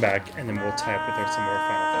then we're going to come back, and then we'll tie up with some more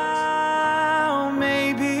final thoughts.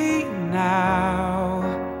 Maybe now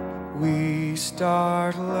we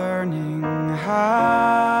start learning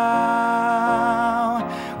how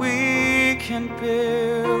we can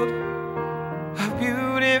build a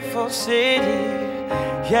beautiful city.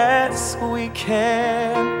 Yes, we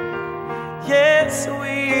can. Yes,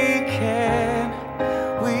 we can.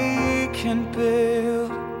 We can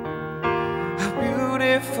build a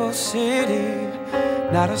beautiful city.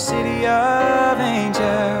 Not a city of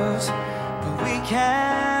angels, but we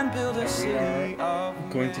can build a city of men.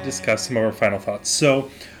 Going to discuss some of our final thoughts. So,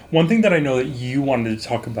 one thing that I know that you wanted to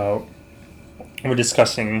talk about when we're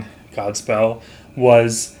discussing Godspell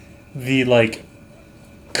was the, like,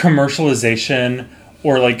 commercialization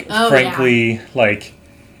or, like, frankly, like,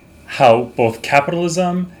 how both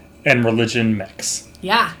capitalism and religion mix.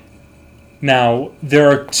 Yeah. Now, there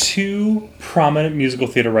are 2 prominent musical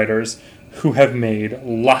theater writers who have made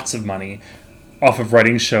lots of money off of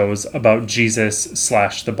writing shows about Jesus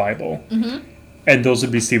 / the Bible. And those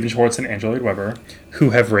would be Stephen Schwartz and Andrew Lloyd Webber,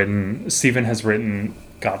 who have written... Stephen has written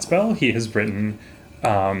Godspell. He has written...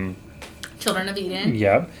 Children of Eden.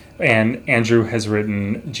 Yep. And Andrew has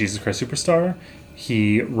written Jesus Christ Superstar.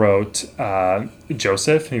 He wrote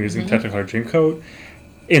Joseph. He was in Technicolor Dreamcoat.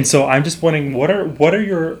 And so I'm just wondering, what are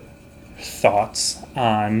your thoughts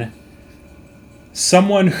on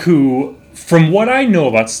someone who, from what I know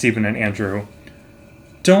about Stephen and Andrew,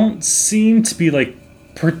 don't seem to be, like,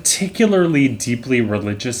 particularly deeply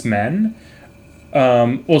religious men.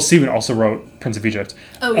 Well, Stephen also wrote Prince of Egypt.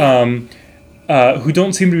 Oh, yeah. Who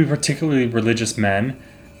don't seem to be particularly religious men,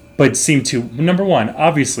 but seem to, number one,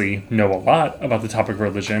 obviously know a lot about the topic of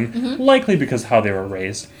religion, likely because of how they were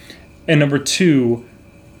raised. And number 2,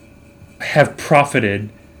 have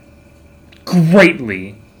profited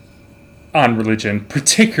greatly on religion,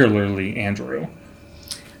 particularly Andrew.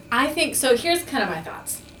 I think, so here's kind of my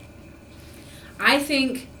thoughts. I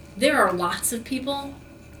think there are lots of people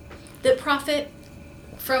that profit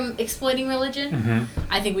from exploiting religion. Mm-hmm.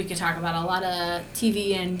 I think we could talk about a lot of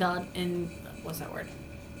TV and what's that word?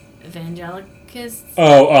 Evangelists?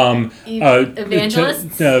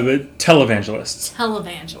 Evangelists? Televangelists.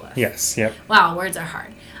 Televangelists. Yes, yep. Wow, words are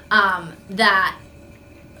hard. That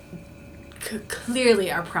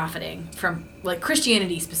clearly are profiting from, like,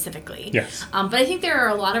 Christianity specifically. Yes. But I think there are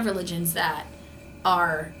a lot of religions that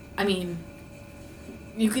are, I mean,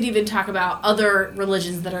 you could even talk about other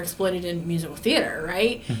religions that are exploited in musical theater,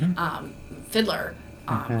 right? Mm-hmm. Fiddler.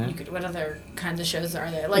 You could. What other kinds of shows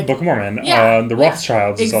are there? Like Book of Mormon. Yeah, the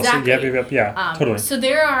Rothschilds is exactly. also. Yeah, totally. So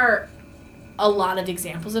there are a lot of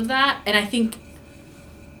examples of that, and I think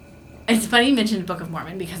it's funny you mentioned Book of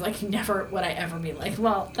Mormon because, like, never would I ever be like,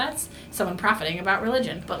 well, that's someone profiting about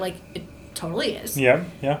religion, but, like, it totally is. Yeah.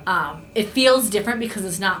 It feels different because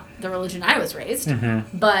it's not the religion I was raised,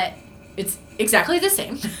 but it's exactly the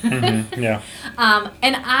same. Yeah.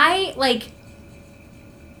 And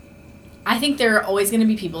I think there are always going to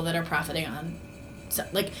be people that are profiting on,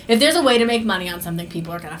 like, if there's a way to make money on something,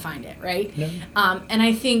 people are going to find it, right? Yeah. And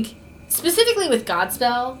I think specifically with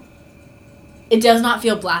Godspell, it does not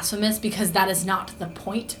feel blasphemous because that is not the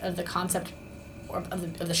point of the concept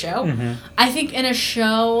of the show. Mm-hmm. I think in a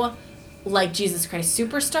show like Jesus Christ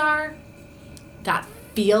Superstar, that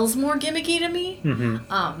feels more gimmicky to me.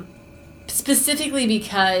 Mm-hmm. Specifically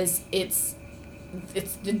because it's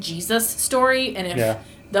the Jesus story, and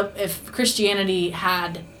if Christianity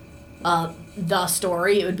had the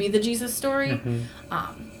story, it would be the Jesus story. Mm-hmm.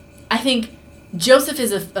 I think Joseph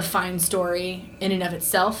is a fine story in and of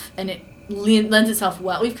itself, and it lends itself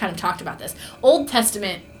well. We've kind of talked about this. Old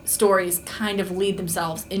Testament stories kind of lead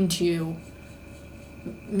themselves into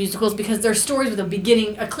musicals because they're stories with a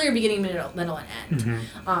clear beginning, middle, and end.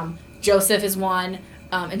 Mm-hmm. Joseph is one.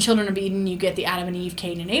 In Children of Eden, you get the Adam and Eve,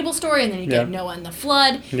 Cain and Abel story, and then you get Noah and the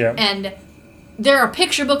flood. Yeah. And there are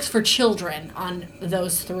picture books for children on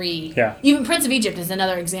those three. Yeah. Even Prince of Egypt is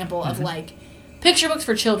another example of, like, picture books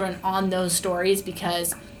for children on those stories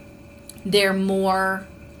because they're more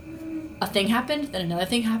a thing happened, then another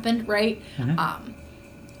thing happened, right? Mm-hmm.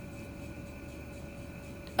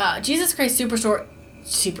 Jesus Christ Superstar.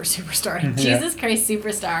 Jesus Christ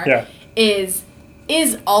Superstar is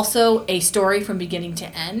also a story from beginning to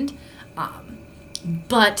end,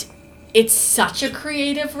 but it's such a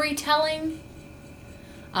creative retelling.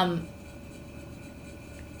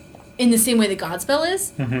 In the same way that Godspell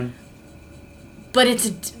is, but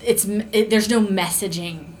there's no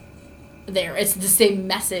messaging there. It's the same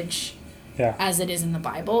message as it is in the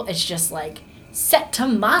Bible. It's just like set to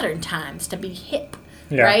modern times to be hip,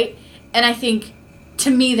 right? And I think to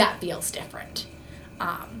me that feels different.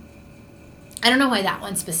 I don't know why that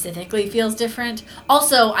one specifically feels different.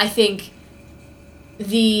 Also, I think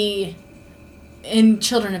in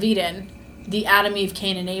Children of Eden, the Adam, Eve,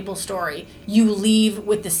 Cain, and Abel story, you leave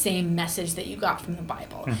with the same message that you got from the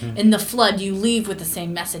Bible. In the flood, you leave with the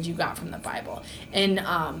same message you got from the Bible. In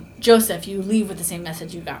Joseph, you leave with the same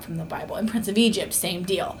message you got from the Bible. In Prince of Egypt, same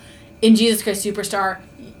deal. In Jesus Christ Superstar,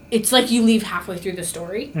 it's like you leave halfway through the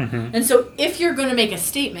story. And so if you're going to make a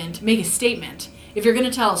statement, make a statement. If you're going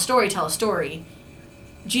to tell a story, tell a story.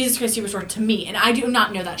 Jesus Christ Superstar, to me, and I do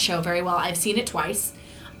not know that show very well. I've seen it twice.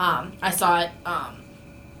 I saw it,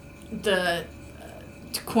 the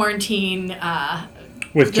quarantine...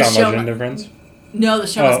 with John Legend and friends? No, the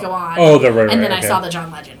show must go on. Oh, right. And then I saw the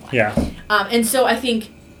John Legend one. Yeah. And so I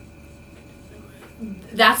think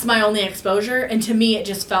that's my only exposure. And to me, it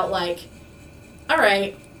just felt like, all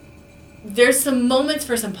right, there's some moments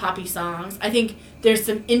for some poppy songs. I think there's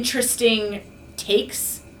some interesting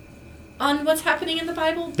takes on what's happening in the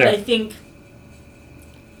Bible. But I think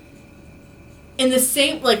in the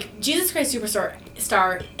same, like, Jesus Christ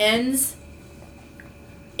Superstar ends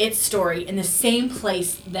its story in the same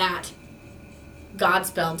place that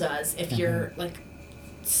Godspell does, if you're, like,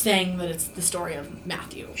 saying that it's the story of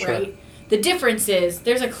Matthew, right? The difference is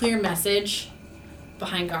there's a clear message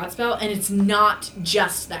behind Godspell, and it's not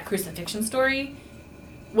just that crucifixion story,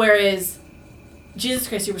 whereas Jesus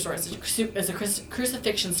Christ Superstar is a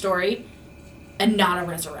crucifixion story and not a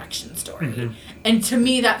resurrection story. And to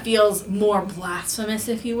me, that feels more blasphemous,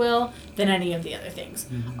 if you will, than any of the other things.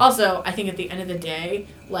 Also, I think at the end of the day,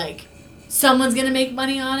 like, someone's going to make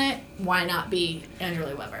money on it. Why not be Andrew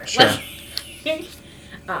Lloyd Webber? Sure. Like,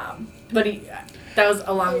 but that was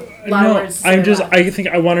a lot of words. I think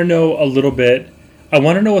I want to know a little bit. I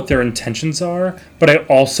want to know what their intentions are, but I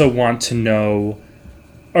also want to know,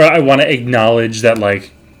 or I want to acknowledge that,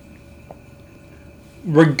 like,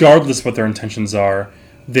 regardless of what their intentions are,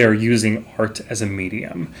 they're using art as a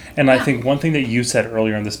medium. And I think one thing that you said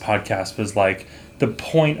earlier in this podcast was like, the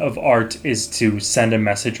point of art is to send a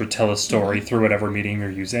message or tell a story through whatever medium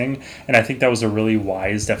you're using. And I think that was a really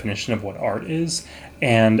wise definition of what art is.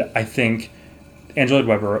 And I think Andrew Lloyd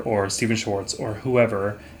Webber or Stephen Schwartz or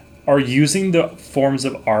whoever are using the forms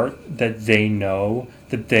of art that they know,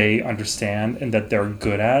 that they understand, and that they're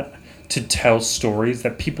good at to tell stories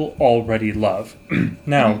that people already love.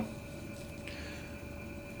 Now,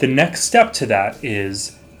 the next step to that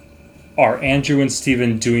is, are Andrew and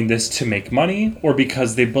Stephen doing this to make money or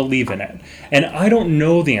because they believe in it? And I don't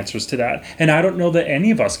know the answers to that. And I don't know that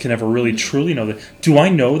any of us can ever really truly know that. Do I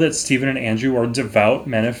know that Stephen and Andrew are devout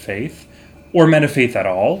men of faith? Or men of faith at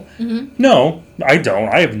all? No, I don't.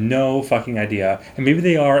 I have no fucking idea. And maybe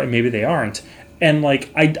they are and maybe they aren't. And like,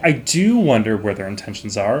 I do wonder where their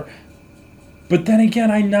intentions are. But then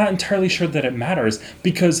again, I'm not entirely sure that it matters.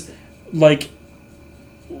 Because, like,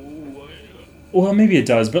 well, maybe it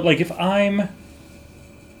does. But like, if I'm,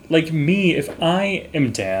 like me, if I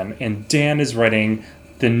am Dan and Dan is writing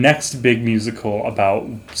the next big musical about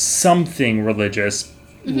something religious,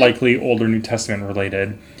 likely Old or New Testament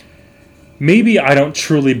related, maybe I don't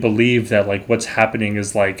truly believe that like what's happening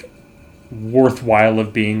is like worthwhile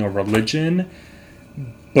of being a religion,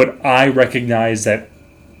 but I recognize that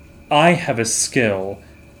I have a skill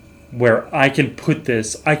where I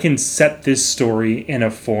can set this story in a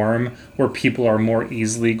form where people are more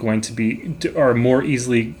easily more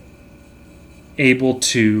easily able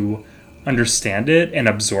to understand it and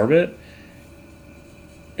absorb it.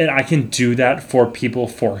 And I can do that for people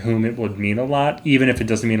for whom it would mean a lot, even if it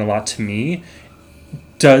doesn't mean a lot to me.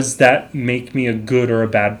 Does that make me a good or a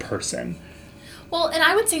bad person? Well, and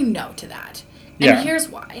I would say no to that. And here's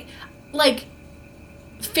why. Like,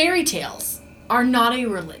 fairy tales are not a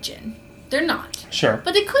religion. They're not. Sure.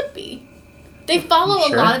 But they could be. They follow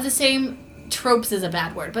a lot of the same... Tropes is a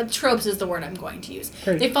bad word, but tropes is the word I'm going to use.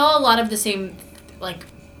 Great. They follow a lot of the same, like,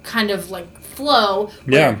 kind of, like, flow.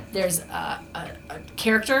 Where there's a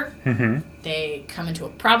character. They come into a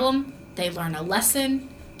problem. They learn a lesson.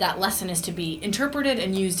 That lesson is to be interpreted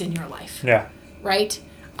and used in your life. Yeah. Right?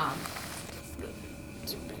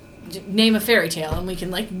 Name a fairy tale and we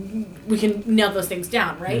can nail those things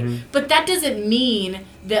down, right? But that doesn't mean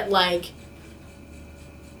that, like,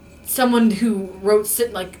 someone who wrote,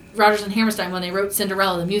 like, Rodgers and Hammerstein, when they wrote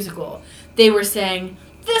Cinderella the musical, they were saying,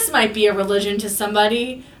 this might be a religion to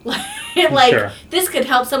somebody. Like, this could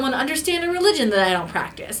help someone understand a religion that I don't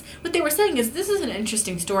practice. What they were saying is, this is an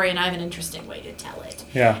interesting story and I have an interesting way to tell it.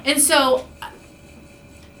 Yeah. And so,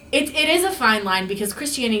 it is a fine line because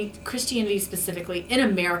Christianity specifically, in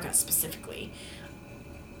America specifically,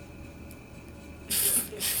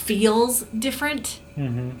 feels different.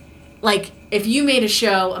 Like, if you made a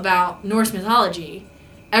show about Norse mythology,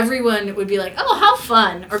 everyone would be like, oh, how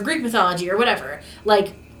fun, or Greek mythology, or whatever.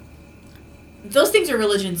 Like, those things are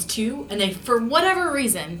religions too, and they, for whatever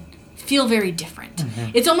reason, feel very different.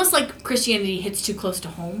 It's almost like Christianity hits too close to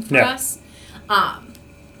home for us.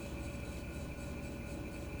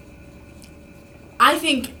 I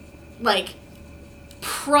think, like,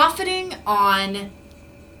 profiting on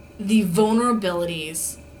the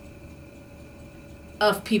vulnerabilities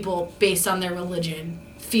of people based on their religion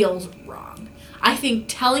feels wrong. I think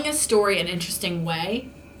telling a story an interesting way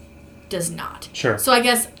does not. Sure. So I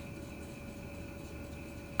guess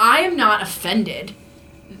I am not offended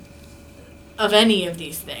of any of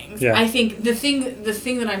these things. Yeah. I think the thing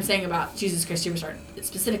that I'm saying about Jesus Christ Superstar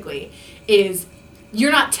specifically is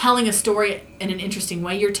you're not telling a story in an interesting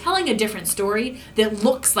way. You're telling a different story that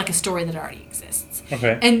looks like a story that already exists.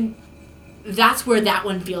 Okay. And that's where that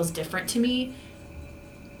one feels different to me.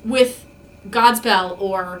 With Godspell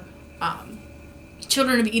or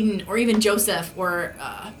Children of Eden or even Joseph or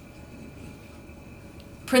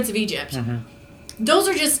Prince of Egypt, those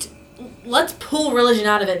are just, let's pull religion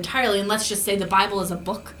out of it entirely and let's just say the Bible is a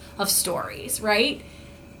book of stories, right?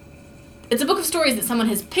 It's a book of stories that someone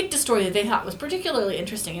has picked a story that they thought was particularly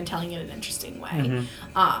interesting and telling it in an interesting way.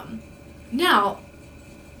 Now,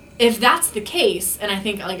 if that's the case, and I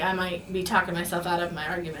think, like, I might be talking myself out of my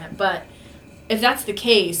argument, but if that's the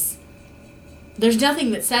case, there's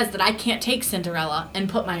nothing that says that I can't take Cinderella and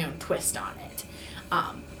put my own twist on it.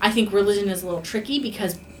 I think religion is a little tricky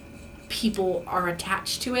because people are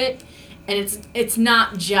attached to it, and it's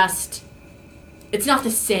not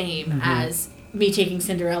the same as me taking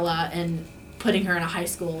Cinderella and putting her in a high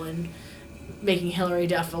school and making Hilary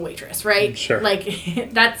Duff a waitress, right? Sure. Like,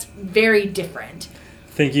 that's very different.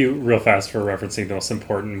 Thank you real fast for referencing the most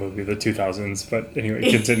important movie of the 2000s, but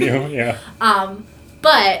anyway, continue. Yeah.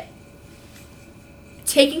 But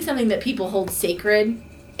taking something that people hold sacred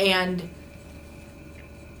and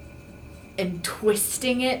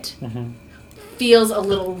twisting it feels a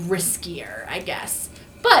little riskier, I guess.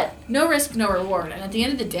 But no risk, no reward. And at the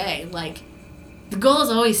end of the day, like, the goal is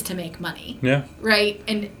always to make money. Yeah. Right?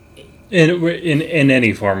 And in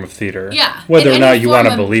any form of theater. Yeah. Whether or not you want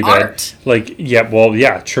to believe art. it. Like, yeah, well,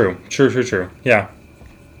 yeah, true. Yeah.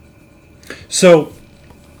 So,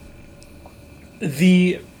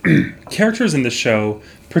 the characters in the show,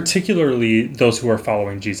 particularly those who are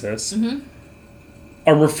following Jesus,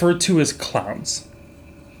 are referred to as clowns.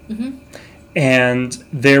 And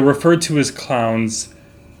they're referred to as clowns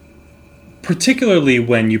particularly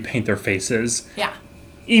when you paint their faces. Yeah.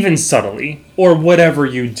 Even subtly, or whatever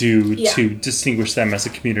you do to distinguish them as a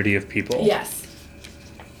community of people. Yes.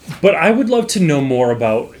 But I would love to know more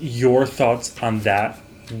about your thoughts on that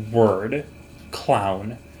word,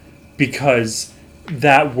 clown, because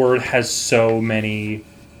that word has so many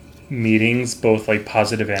meanings, both like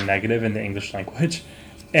positive and negative in the English language.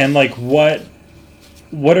 And like, what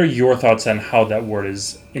are your thoughts on how that word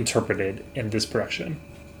is interpreted in this production?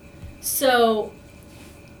 So,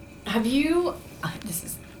 have you...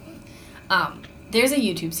 there's a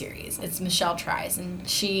YouTube series. It's Michelle Tries, and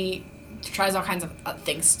she tries all kinds of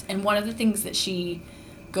things. And one of the things that she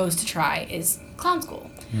goes to try is clown school.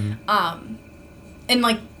 And,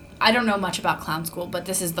 like, I don't know much about clown school, but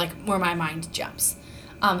this is, like, where my mind jumps.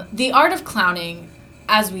 The art of clowning,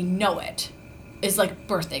 as we know it, is like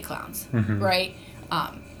birthday clowns, right?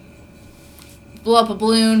 Blow up a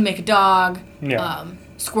balloon, make a dog,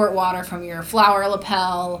 squirt water from your flower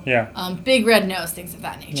lapel, big red nose, things of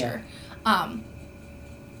that nature.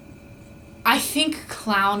 I think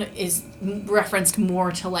clown is referenced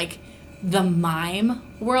more to, like, the mime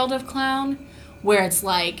world of clown, where it's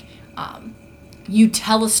like, you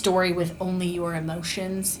tell a story with only your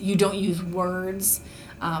emotions. You don't use words.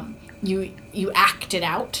 You act it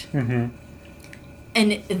out.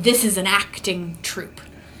 And this is an acting troupe.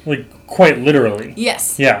 Like, quite literally.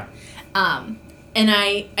 Yes. Yeah. And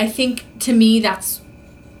I think, to me,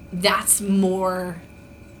 that's more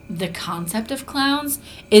the concept of clowns,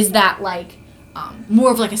 is that, like,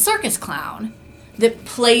 more of like a circus clown that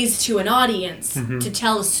plays to an audience to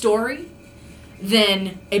tell a story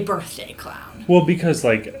than a birthday clown. Well, because,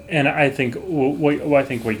 like, and I think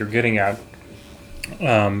what you're getting at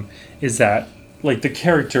is that, like, the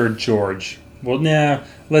character George. Well,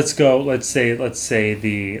 let's say what's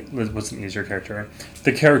an easier character?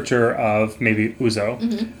 The character of maybe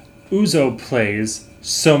Uzo. Uzo plays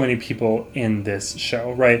so many people in this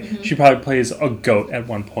show, right? She probably plays a goat at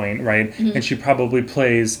one point, right? And she probably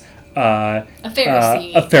plays a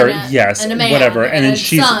Pharisee, and a man, whatever, and then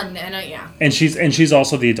she's son, and she's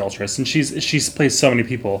also the adulteress, and she's plays so many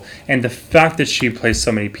people, and the fact that she plays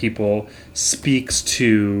so many people speaks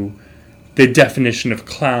to the definition of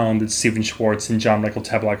clown that Stephen Schwartz and John Michael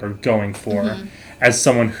Tebelak are going for, as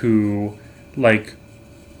someone who, like,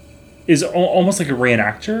 is almost like a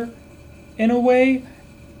reenactor in a way.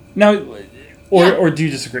 Now, or do you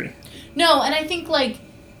disagree? No, and I think, like,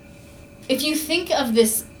 if you think of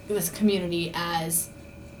this community as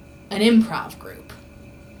an improv group,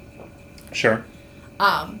 sure,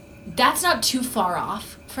 that's not too far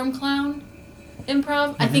off from clown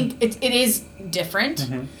improv. I think it is different,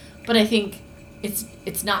 but I think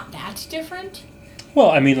it's not that different. Well,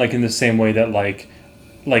 I mean, like, in the same way that like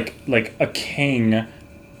a king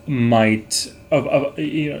might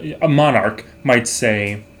a monarch might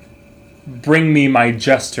say, "Bring me my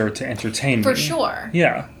jester to entertain me." For sure.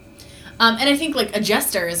 Yeah. And I think, like, a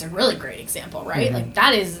jester is a really great example, right? Like,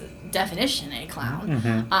 that is definition a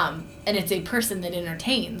clown. And it's a person that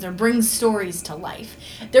entertains or brings stories to life.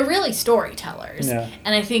 They're really storytellers. Yeah.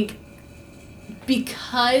 And I think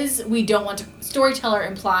because we don't want to... Storyteller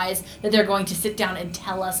implies that they're going to sit down and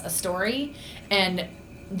tell us a story, and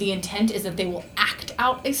the intent is that they will act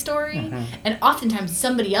out a story, and oftentimes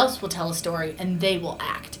somebody else will tell a story and they will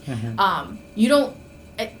act. You don't...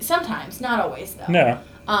 Sometimes, not always, though. No.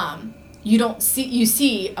 You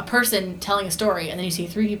see a person telling a story, and then you see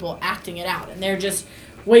three people acting it out, and they're just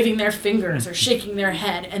waving their fingers or shaking their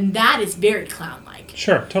head, and that is very clown-like.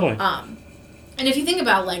 Sure, totally. And if you think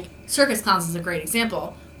about, like, circus clowns is a great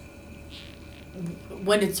example.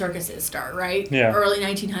 When did circuses start, right? Yeah. Early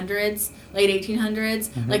 1900s, late 1800s.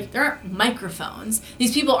 Like, there aren't microphones.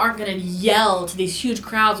 These people aren't going to yell to these huge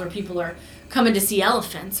crowds where people are coming to see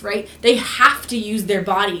elephants, right? They have to use their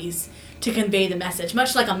bodies to convey the message,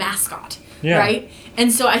 much like a mascot, right?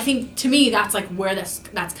 And so I think, to me, that's, like, where that's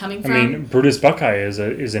coming from. I mean, Brutus Buckeye is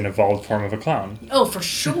an evolved form of a clown. Oh, for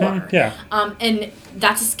sure. Yeah. And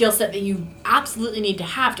that's a skill set that you absolutely need to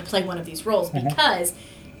have to play one of these roles, because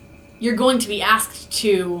you're going to be asked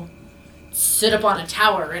to sit up on a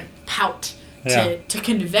tower and pout to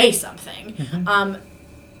convey something. Mm-hmm.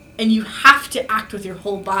 And you have to act with your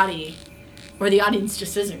whole body or the audience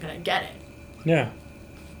just isn't going to get it. Yeah.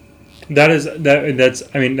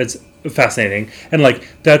 That's fascinating. And like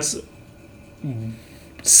that's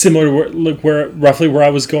similar to where roughly where I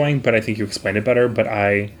was going, but I think you explained it better. But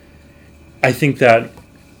I think that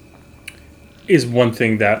is one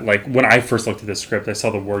thing that, like, when I first looked at the script, I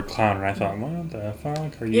saw the word clown and I thought, what the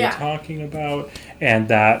fuck are you talking about? And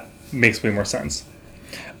that makes way more sense.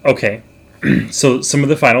 Okay. So some of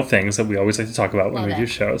the final things that we always like to talk about when we do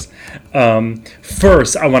shows.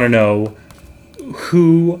 First, I want to know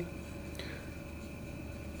who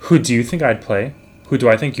do you think I'd play? Who do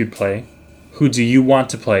I think you'd play? Who do you want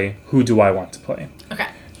to play? Who do I want to play? Okay.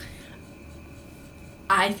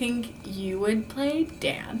 I think you would play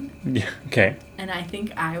Dan. Yeah. Okay. And I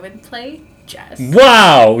think I would play Jess.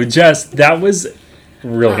 Wow, Jess, that was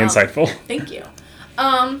really insightful. Thank you.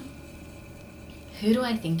 Who do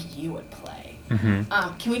I think you would play?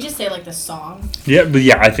 Mm-hmm. Can we just say, like, the song? Yeah, but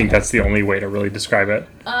yeah, I think that's the only way to really describe it.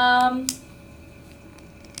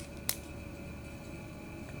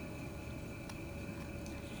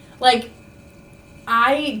 Like,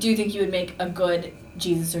 I do think you would make a good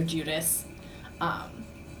Jesus or Judas.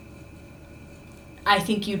 I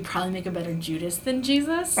think you'd probably make a better Judas than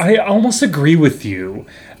Jesus. I almost agree with you.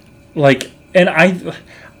 Like, and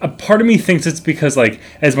a part of me thinks it's because, like,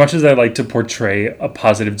 as much as I like to portray a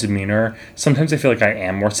positive demeanor, sometimes I feel like I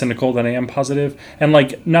am more cynical than I am positive. And,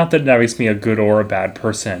 like, not that makes me a good or a bad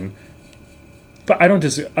person, but I don't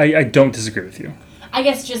disagree with you. I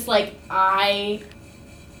guess just, like, I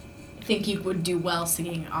think you would do well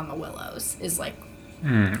singing On the Willows is, like...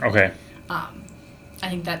 okay. I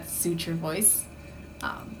think that suits your voice.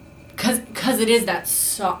 Because it is that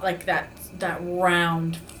that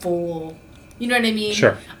round, full... You know what I mean?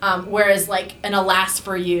 Sure. Whereas, like, an Alas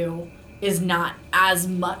for You is not as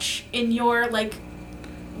much in your, like,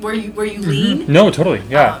 where you lean. No, totally.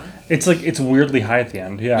 Yeah. It's, like, it's weirdly high at the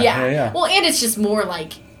end. Yeah. Well, and it's just more,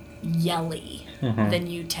 like, yelly than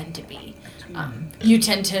you tend to be. You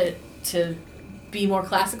tend to be more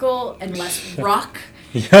classical and less rock.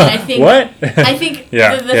 Yeah. And I think, what? I think the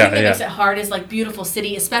thing that makes it hard is, like, Beautiful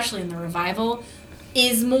City, especially in the revival,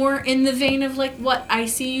 is more in the vein of, like, what I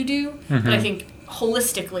See You Do. But I think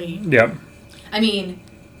holistically... Yep. I mean,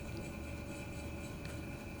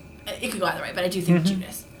 it could go either way, but I do think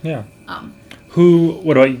Judas. Yeah.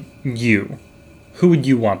 What about you? Who would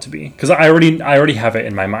you want to be? Because I already have it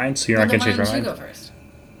in my mind, so you're not going to change my mind. Why don't you go first?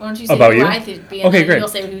 Why don't you say about who you? I think be, and okay, great. You'll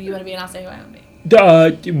say who you want to be, and I'll say who I want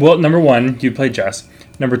to be. Well, number one, you play Jess.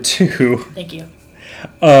 Number two... Thank you.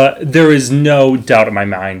 There is no doubt in my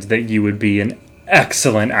mind that you would be an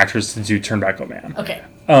excellent actress to do Turn Back, Oh Man. Okay.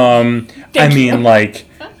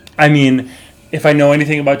 I mean, if I know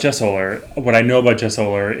anything about Jess Oler, what I know about Jess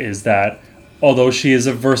Oler is that although she is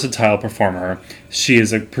a versatile performer, she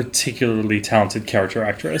is a particularly talented character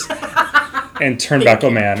actress. And Turn Back,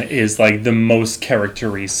 Oh Man is, like, the most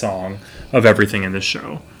character-y song of everything in this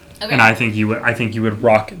show. Okay. And I think you would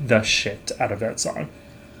rock the shit out of that song.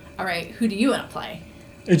 All right, who do you want to play?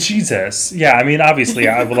 Jesus. Yeah, I mean, obviously,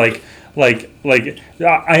 I would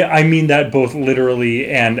I mean that both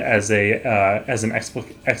literally and as an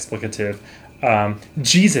explicative.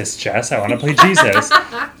 Jesus, Jess, I want to play Jesus.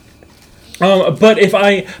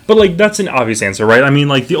 But that's an obvious answer, right? I mean,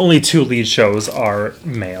 like, the only two lead shows are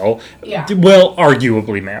male. Yeah. Well,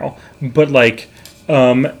 arguably male. But, like,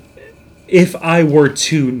 if I were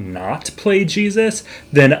to not play Jesus,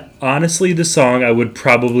 then honestly, the song I would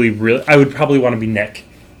probably want to be Nick.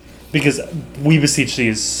 Because We Beseech Thee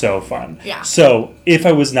is so fun. Yeah. So, if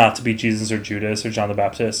I was not to be Jesus or Judas or John the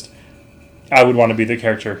Baptist, I would want to be the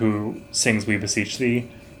character who sings We Beseech Thee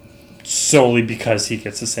solely because he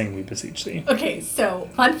gets to sing We Beseech Thee. Okay, so,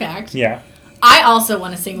 fun fact. Yeah. I also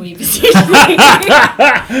want to sing We Beseech Thee.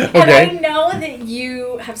 And I know that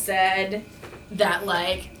you have said that,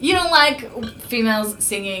 like, you don't like females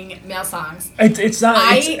singing male songs. It's not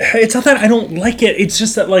that I don't like it. It's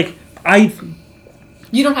just that, like,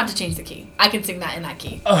 You don't have to change the key. I can sing that in that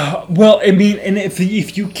key. Well, I mean, and if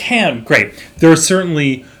you can, great. There are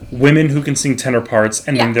certainly women who can sing tenor parts,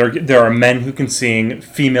 and then there are men who can sing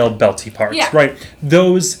female belty parts, right?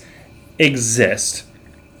 Those exist,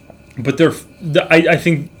 but I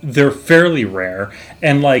think they're fairly rare.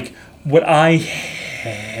 And, like, what I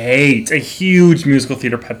hate, a huge musical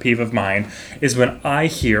theater pet peeve of mine, is when I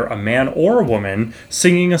hear a man or a woman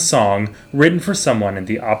singing a song written for someone in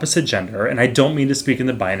the opposite gender, and I don't mean to speak in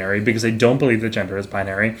the binary because I don't believe that gender is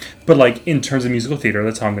binary, but, like, in terms of musical theater,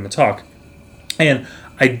 that's how I'm going to talk. And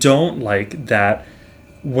I don't like that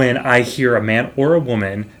when I hear a man or a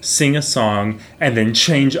woman sing a song and then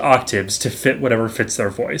change octaves to fit whatever fits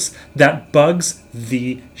their voice. That bugs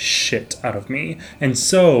the shit out of me. And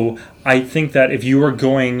so I think that if you are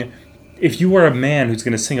a man who's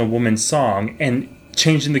going to sing a woman's song and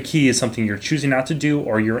changing the key is something you're choosing not to do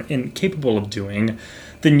or you're incapable of doing,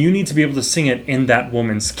 then you need to be able to sing it in that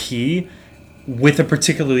woman's key with a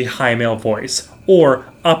particularly high male voice. Or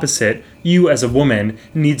opposite, you as a woman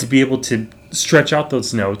need to be able to stretch out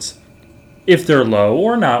those notes if they're low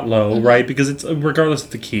or not low, right? Because it's regardless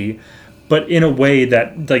of the key, but in a way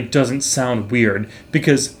that like doesn't sound weird.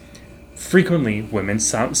 Because frequently women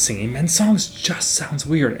singing men's songs just sounds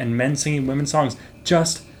weird, and men singing women's songs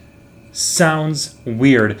just sounds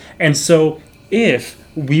weird. And so if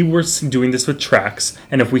we were doing this with tracks,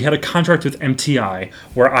 and if we had a contract with MTI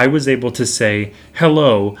where I was able to say,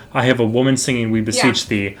 hello, I have a woman singing We Beseech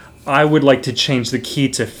Thee, I would like to change the key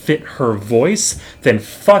to fit her voice, then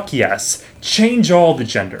fuck yes. Change all the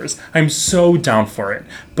genders. I'm so down for it.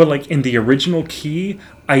 But like in the original key,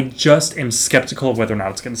 I just am skeptical of whether or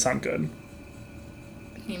not it's going to sound good.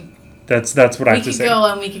 That's what I have to say. We could go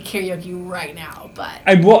and we could karaoke right now, but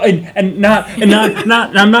I'm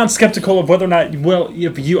not skeptical of whether or not. Well,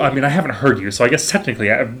 if you, I mean, I haven't heard you, so I guess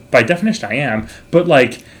technically, by definition, I am. But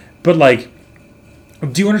like,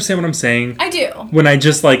 do you understand what I'm saying? I do. When I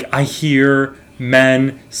just I hear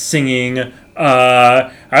men singing,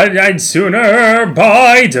 I'd sooner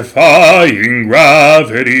by defying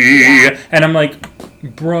gravity, and I'm like,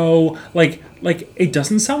 bro, like it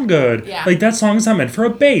doesn't sound good. Yeah. Like that song's not meant for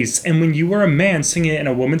a bass. And when you are a man singing it in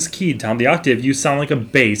a woman's key down the octave, you sound like a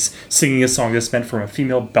bass singing a song that's meant for a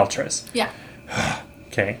female beltress. Yeah.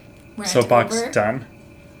 Okay. Soapbox done.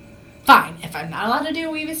 Fine. If I'm not allowed to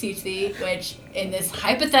do We Beseech Thee, which in this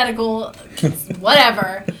hypothetical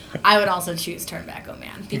whatever, I would also choose Turn Back, Oh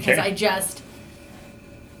Man. Because I just...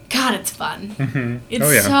 God, it's fun. Mm-hmm.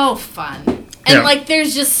 It's so fun. And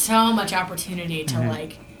there's just so much opportunity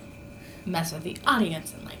to mess with the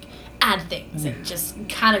audience and add things and just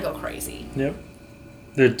kind of go crazy. Yep.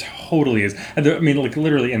 There totally is. And there, I mean,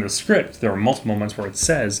 literally in the script, there are multiple moments where it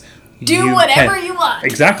says... Do whatever you want.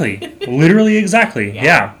 Exactly. Literally exactly.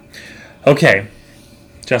 Yeah. Okay.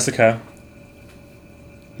 Jessica,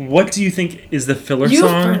 what do you think is the filler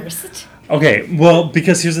song? You first. Okay, well,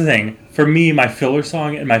 because here's the thing. For me, my filler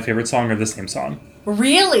song and my favorite song are the same song.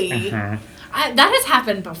 Really? Mm-hmm. That has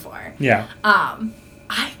happened before. Yeah.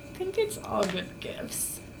 I think it's All Good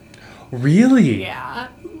Gifts. Really? Yeah.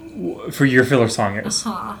 For your filler song is?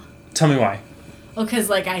 Uh-huh. Tell me why. Well, because,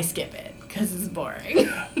 I skip it. Because it's boring.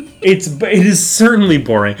 It is certainly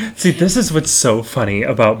boring. See, this is what's so funny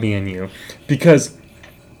about me and you. Because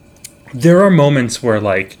there are moments where,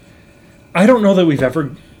 I don't know that we've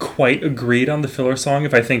ever quite agreed on the filler song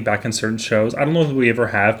if I think back in certain shows. I don't know that we ever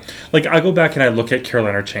have. I go back and I look at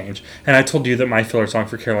Carolina Change, and I told you that my filler song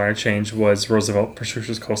for Carolina Change was Roosevelt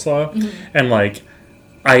Patricia's Coleslaw. Mm-hmm. And,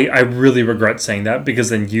 I really regret saying that because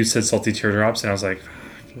then you said Salty Teardrops, and I was like,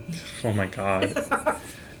 oh my God.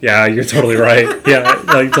 Yeah, you're totally right. Yeah,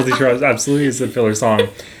 Salty Teardrops absolutely is a filler song.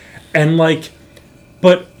 And,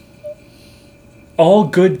 but All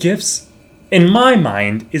Good Gifts, in my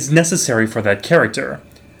mind, is necessary for that character.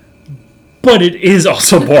 But it is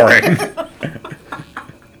also boring.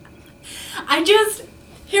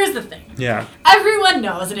 Here's the thing. Yeah. Everyone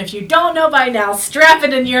knows, and if you don't know by now, strap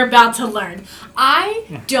it and you're about to learn.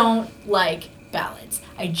 I don't like ballads.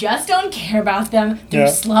 I just don't care about them. They're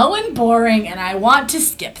slow and boring, and I want to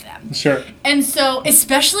skip them. Sure. And so,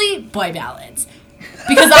 especially boy ballads.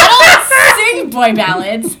 Because I don't sing boy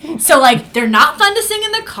ballads. So, they're not fun to sing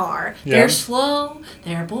in the car. Yeah. They're slow.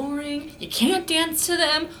 They're boring. You can't dance to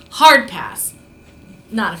them. Hard pass.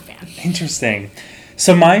 Not a fan. Interesting.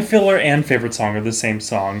 So my filler and favorite song are the same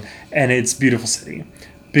song, and it's Beautiful City.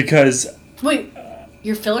 Because... Wait,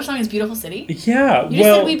 your filler song is Beautiful City? Yeah, You just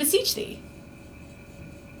said We Beseech Thee.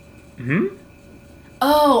 Hmm?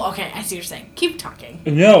 Oh, okay. I see what you're saying. Keep talking.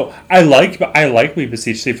 No, I like We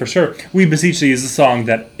Beseech Thee for sure. We Beseech Thee is a song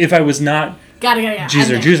that if I was not Jews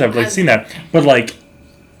or Jews, I would seen that. But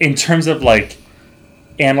in terms of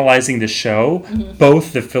analyzing the show,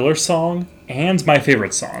 both the filler song and my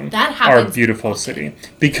favorite song are Beautiful City.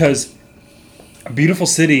 Because Beautiful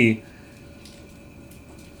City,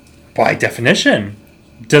 by definition,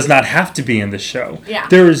 does not have to be in the show. Yeah.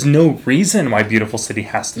 There is no reason why Beautiful City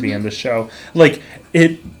has to be in the show.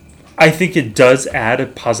 I think it does add a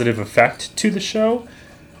positive effect to the show.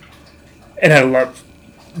 And I love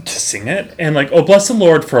to sing it. And Oh Bless the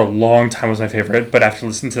Lord for a long time was my favorite, but after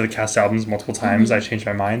listening to the cast albums multiple times, I changed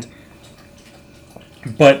my mind.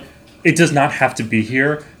 But it does not have to be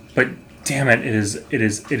here, but damn it, it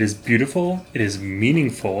is beautiful, it is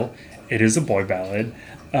meaningful, it is a boy ballad,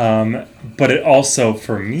 but it also,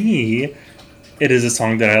 for me, it is a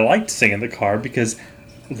song that I like to sing in the car because,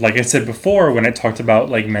 like I said before, when I talked about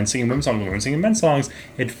like men singing women's songs, women singing men's songs,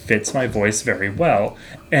 it fits my voice very well,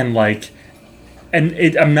 and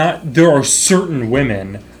there are certain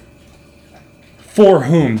women for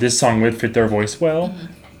whom this song would fit their voice well,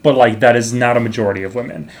 but like that is not a majority of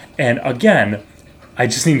women, and again. I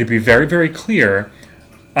just need to be very, very clear.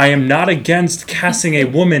 I am not against casting a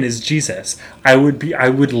woman as Jesus. I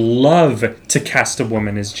would love to cast a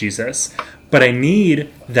woman as Jesus, but I need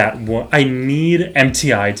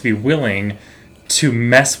MTI to be willing to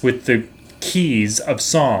mess with the keys of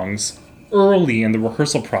songs early in the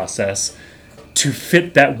rehearsal process to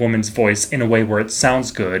fit that woman's voice in a way where it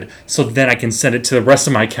sounds good, so then I can send it to the rest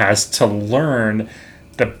of my cast to learn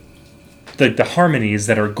the harmonies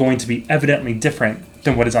that are going to be evidently different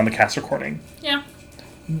than what is on the cast recording. Yeah.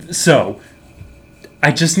 So,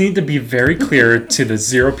 I just need to be very clear to the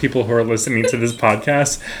 0 people who are listening to this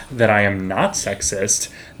podcast that I am not sexist,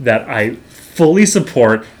 that I fully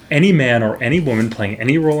support any man or any woman playing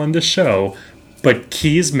any role in this show, but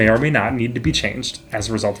keys may or may not need to be changed as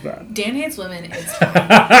a result of that. Dan Hates Women is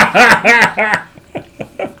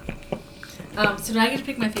so do I get to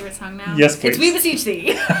pick my favorite song now? Yes, please. It's We Beseech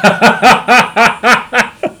Thee.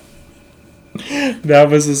 That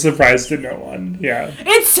was a surprise to no one. Yeah.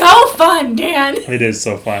 It's so fun, Dan. It is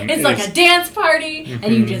so fun. It's like a dance party,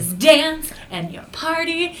 and you just dance, and you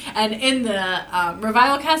party. And in the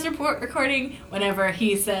Revival Cast recording, whenever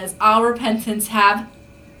he says, all repentance have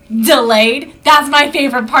delayed, that's my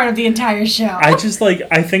favorite part of the entire show. I just,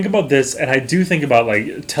 I think about this, and I do think about,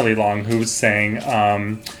 Telly Long, who's saying,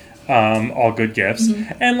 All Good Gifts,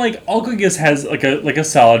 and All Good Gifts has a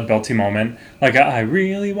solid belty moment, I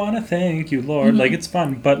really want to thank you, Lord, it's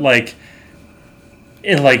fun, but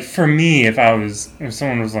for me, if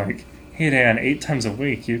someone was like, hey Dan, 8 times a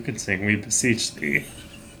week you could sing We Beseech Thee,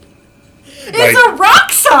 it's a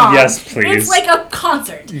rock song. Yes, please. It's like a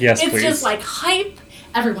concert. Yes, it's please. It's just hype.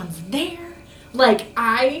 Everyone's there.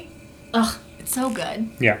 It's so good.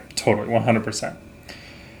 Yeah, totally, 100%.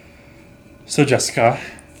 So Jessica,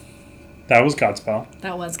 that was Godspell.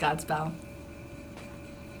 That was Godspell.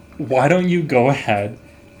 Why don't you go ahead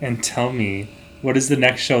and tell me what is the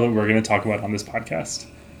next show that we're going to talk about on this podcast?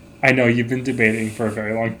 I know you've been debating for a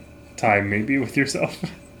very long time, maybe with yourself.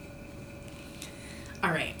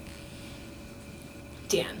 All right.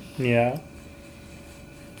 Dan. Yeah?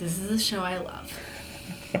 This is a show I love.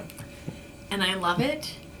 And I love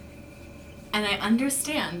it. And I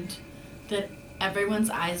understand that everyone's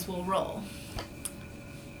eyes will roll.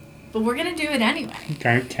 But we're going to do it anyway.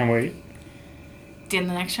 Can't wait. Dan,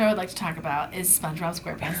 the next show I'd like to talk about is SpongeBob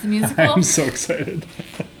SquarePants the Musical. I'm so excited.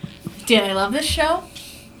 Dan, I love this show.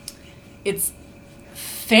 It's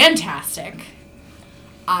fantastic.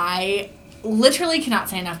 I literally cannot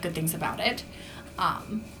say enough good things about it.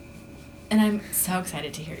 And I'm so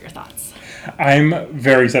excited to hear your thoughts. I'm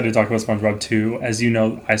very excited to talk about SpongeBob too. As you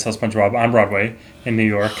know, I saw SpongeBob on Broadway in New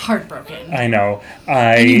York. Heartbroken. I know.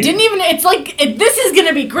 And you didn't even, it's this is going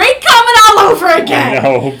to be great coming all over again. I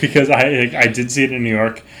know, because I did see it in New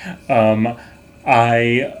York.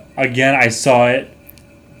 I saw it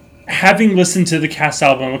having listened to the cast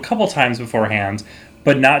album a couple times beforehand,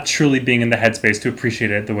 but not truly being in the headspace to appreciate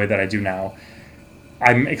it the way that I do now.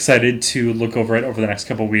 I'm excited to look over it over the next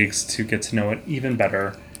couple weeks to get to know it even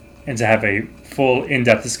better and to have a full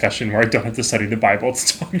in-depth discussion where I don't have to study the Bible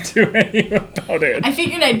to talk to anyone about it. I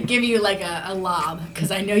figured I'd give you a lob because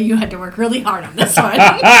I know you had to work really hard on this one.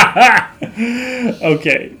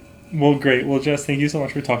 Okay. Well, great. Well, Jess, thank you so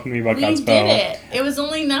much for talking to me about Godspell. You did it. It was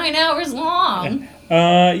only 9 hours long.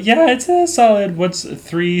 Yeah, it's a solid,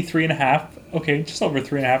 3.5? Okay, just over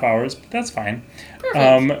 3.5 hours, but that's fine.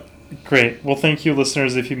 Perfect. Great. Well, thank you,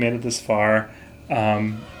 listeners, if you made it this far.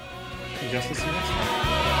 I guess we'll see you next time.